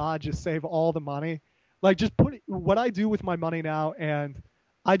love of God, just save all the money. Just what I do with my money now, and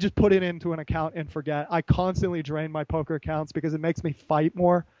I just put it into an account and forget. I constantly drain my poker accounts because it makes me fight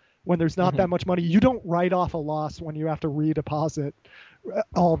more when there's not that much money. You don't write off a loss when you have to redeposit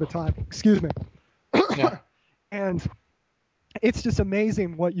all the time. Excuse me. Yeah. And it's just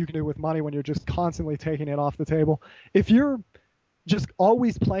amazing what you can do with money when you're just constantly taking it off the table. If you're just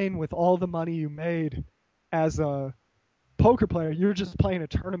always playing with all the money you made as a poker player, you're just playing a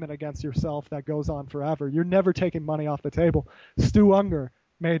tournament against yourself that goes on forever. You're never taking money off the table. Stu Unger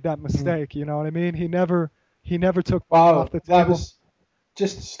made that mistake, you know what I mean? He never took money off the table.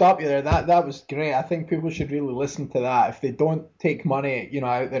 Just to stop you there, that was great. I think people should really listen to that. If they don't take money,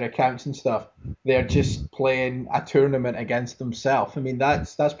 out their accounts and stuff, they're just playing a tournament against themselves. I mean,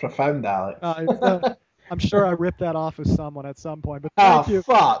 that's profound, Alex. I'm sure I ripped that off of someone at some point, but thank you.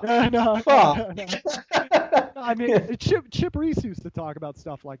 Fuck. No. I mean, Chip Reese used to talk about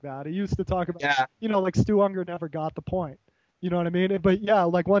stuff like that. He used to talk about, Stu Unger never got the point. You know what I mean? But yeah,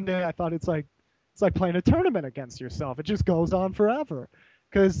 one day I thought it's like playing a tournament against yourself. It just goes on forever.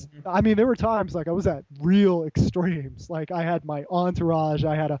 Because, I mean, there were times I was at real extremes. I had my entourage.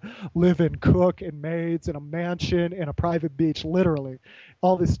 I had a live-in cook and maids and a mansion and a private beach, literally.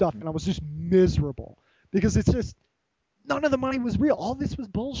 All this stuff. And I was just miserable. Because it's just, none of the money was real. All this was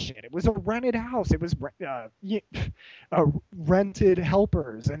bullshit. It was a rented house. It was rented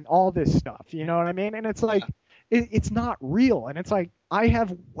helpers and all this stuff. You know what I mean? And it's it's not real. And it's I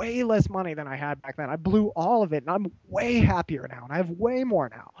have way less money than I had back then. I blew all of it, and I'm way happier now, and I have way more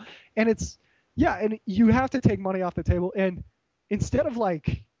now. And and you have to take money off the table. And instead of a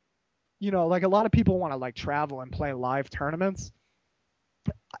lot of people want to travel and play live tournaments.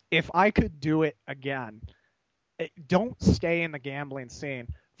 if I could do it again, don't stay in the gambling scene.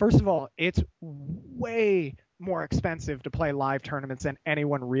 First of all, it's way more expensive to play live tournaments than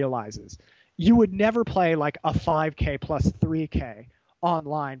anyone realizes. You would never play like a 5K plus 3K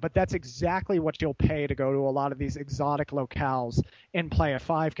online, but that's exactly what you'll pay to go to a lot of these exotic locales and play a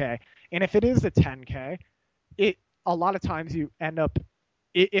 5K. And if it is a 10K, a lot of times you end up,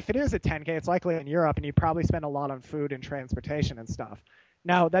 if it is a 10K, it's likely in Europe, and you probably spend a lot on food and transportation and stuff.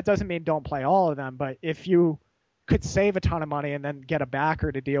 Now, that doesn't mean don't play all of them, but if you could save a ton of money and then get a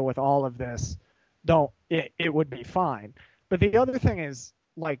backer to deal with all of this, it would be fine. But the other thing is,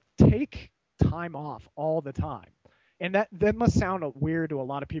 like, take time off all the time. And that must sound weird to a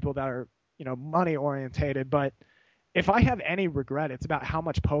lot of people that are, money orientated, but if I have any regret, it's about how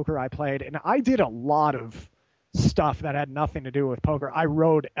much poker I played. And I did a lot of stuff that had nothing to do with poker. I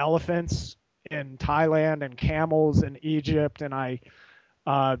rode elephants in Thailand and camels in Egypt, and I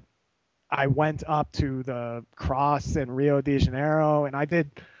went up to the cross in Rio de Janeiro, and I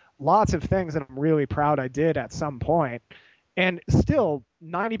did lots of things that I'm really proud I did at some point. And still,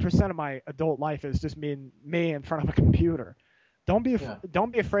 90% of my adult life is just me in front of a computer. Don't be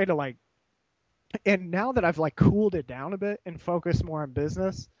afraid to, like. And now that I've like cooled it down a bit and focused more on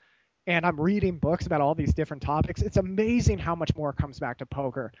business, and I'm reading books about all these different topics, it's amazing how much more comes back to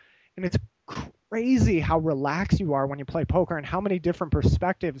poker. And it's crazy how relaxed you are when you play poker and how many different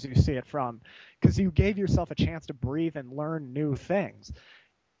perspectives you see it from, because you gave yourself a chance to breathe and learn new things.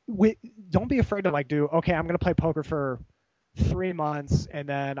 Don't be afraid to I'm going to play poker for 3 months and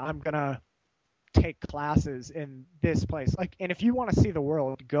then I'm going to take classes in this place. And if you want to see the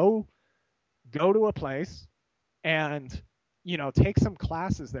world, go to a place and take some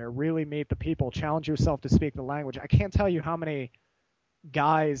classes there, really meet the people, challenge yourself to speak the language. I can't tell you how many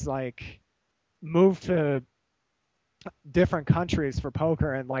guys move to different countries for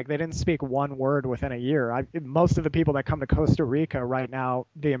poker and they didn't speak one word within a year. Most of the people that come to Costa Rica right now,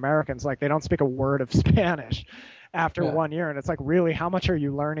 the Americans, they don't speak a word of Spanish after 1 year. And it's really, how much are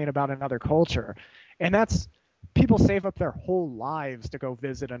you learning about another culture? And that's, people save up their whole lives to go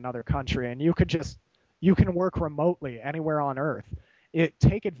visit another country, and you can work remotely anywhere on earth.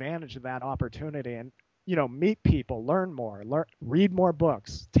 Take advantage of that opportunity and meet people, learn more, read more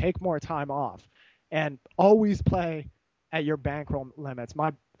books, take more time off, and always play at your bankroll limits.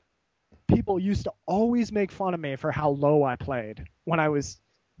 My people used to always make fun of me for how low I played. When I was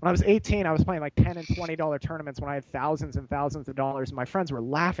 18, I was playing $10 and $20 tournaments when I had thousands and thousands of dollars, and my friends were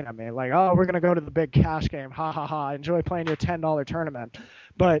laughing at me oh, we're going to go to the big cash game, ha ha ha, enjoy playing your $10 tournament.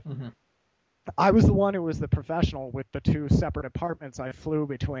 But I was the one who was the professional with the 2 separate apartments I flew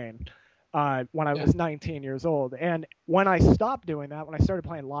between when I was 19 years old. And when I stopped doing that, when I started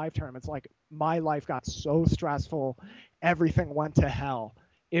playing live tournaments, my life got so stressful, everything went to hell.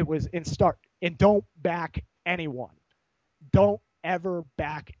 It was and don't back anyone. Don't ever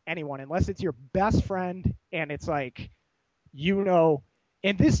back anyone unless it's your best friend and it's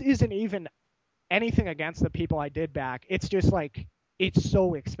and this isn't even anything against the people I did back. It's just it's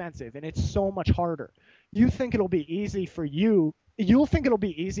so expensive and it's so much harder. You think it'll be easy for you. You'll think it'll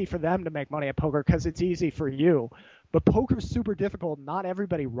be easy for them to make money at poker because it's easy for you. But poker's super difficult. Not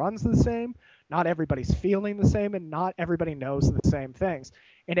everybody runs the same. Not everybody's feeling the same. And not everybody knows the same things.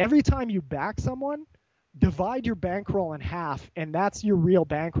 And every time you back someone, divide your bankroll in half. And that's your real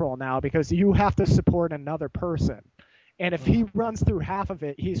bankroll now, because you have to support another person. And if he runs through half of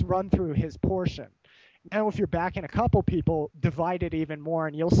it, he's run through his portion. Now, if you're backing a couple people, divide it even more,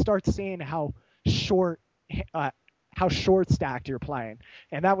 and you'll start seeing how short stacked you're playing.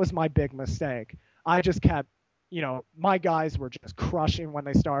 And that was my big mistake. I just kept, my guys were just crushing when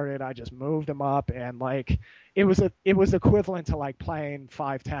they started. I just moved them up, and it was equivalent to playing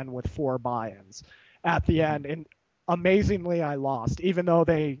 5-10 with 4 buy-ins at the end. And amazingly, I lost, even though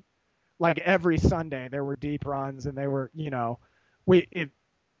they, every Sunday there were deep runs, and they were,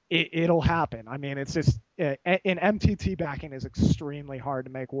 it'll happen. I mean, it's just in MTT backing is extremely hard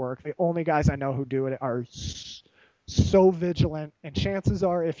to make work. The only guys I know who do it are so vigilant, and chances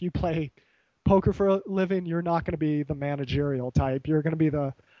are if you play poker for a living, you're not going to be the managerial type. You're going to be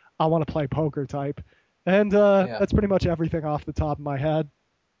the I want to play poker type. And that's pretty much everything off the top of my head.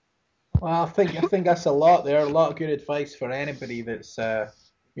 Well, I think that's a lot there. A lot of good advice for anybody that's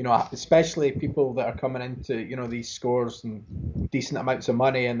especially people that are coming into these scores and decent amounts of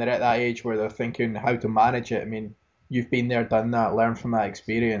money, and they're at that age where they're thinking how to manage it. I mean, you've been there, done that, learned from that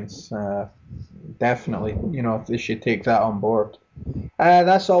experience. Definitely, they should take that on board.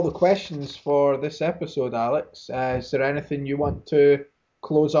 That's all the questions for this episode, Alex. Is there anything you want to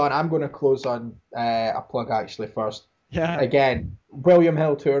close on? I'm going to close on a plug actually first. Yeah. Again, William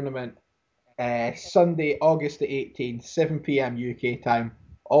Hill tournament, Sunday, August the 18th, 7 p.m. UK time.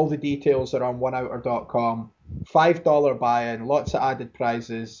 All the details are on oneouter.com. $5 buy-in, lots of added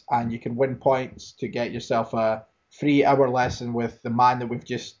prizes, and you can win points to get yourself a free hour lesson with the man that we've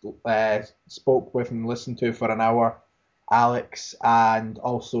just spoke with and listened to for an hour, Alex, and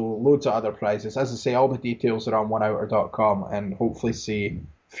also loads of other prizes. As I say, all the details are on oneouter.com, and hopefully see a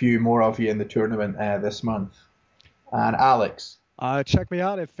few more of you in the tournament this month. And Alex. Check me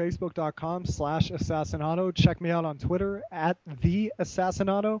out at facebook.com/Assassinato. Check me out on Twitter at the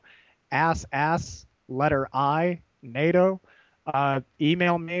Assassinato. Ass, letter I, NATO.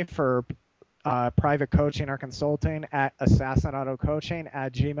 Email me for private coaching or consulting at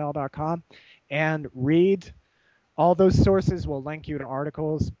assassinatocoaching@gmail.com. And read all those sources. Will link you to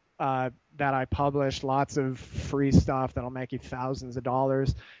articles that I publish, lots of free stuff that'll make you thousands of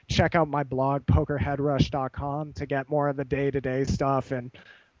dollars. Check out my blog, pokerheadrush.com, to get more of the day-to-day stuff and,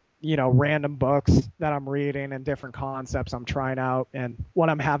 random books that I'm reading and different concepts I'm trying out and what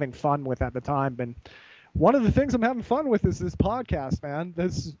I'm having fun with at the time. And one of the things I'm having fun with is this podcast, man.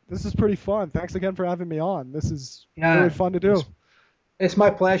 This is pretty fun. Thanks again for having me on. This is really fun to do. It's my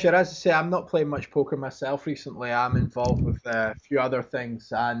pleasure. As I say, I'm not playing much poker myself recently. I'm involved with a few other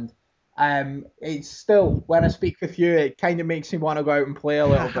things, and it's still, when I speak with you, it kind of makes me want to go out and play a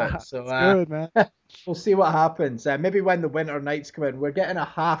little bit. So good, man. We'll see what happens. Maybe when the winter nights come in, we're getting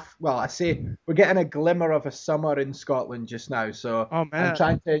we're getting a glimmer of a summer in Scotland just now. So I'm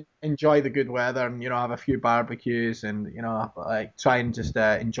trying to enjoy the good weather and have a few barbecues and like try and just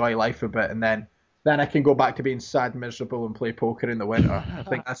enjoy life a bit, and then I can go back to being sad, miserable, and play poker in the winter. I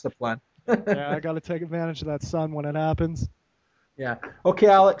think that's the plan. Yeah, I got to take advantage of that sun when it happens. Yeah. Okay,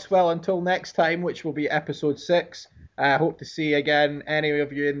 Alex. Well, until next time, which will be episode 6. I hope to see again any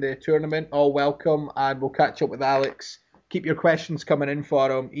of you in the tournament. All welcome, and we'll catch up with Alex. Keep your questions coming in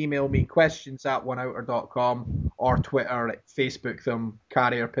for him. Email me questions@oneouter.com or Twitter, Facebook them,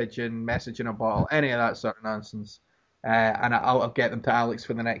 carrier pigeon, message in a bottle, any of that sort of nonsense. And I'll get them to Alex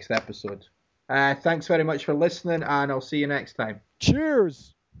for the next episode. Thanks very much for listening, and I'll see you next time.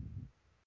 Cheers!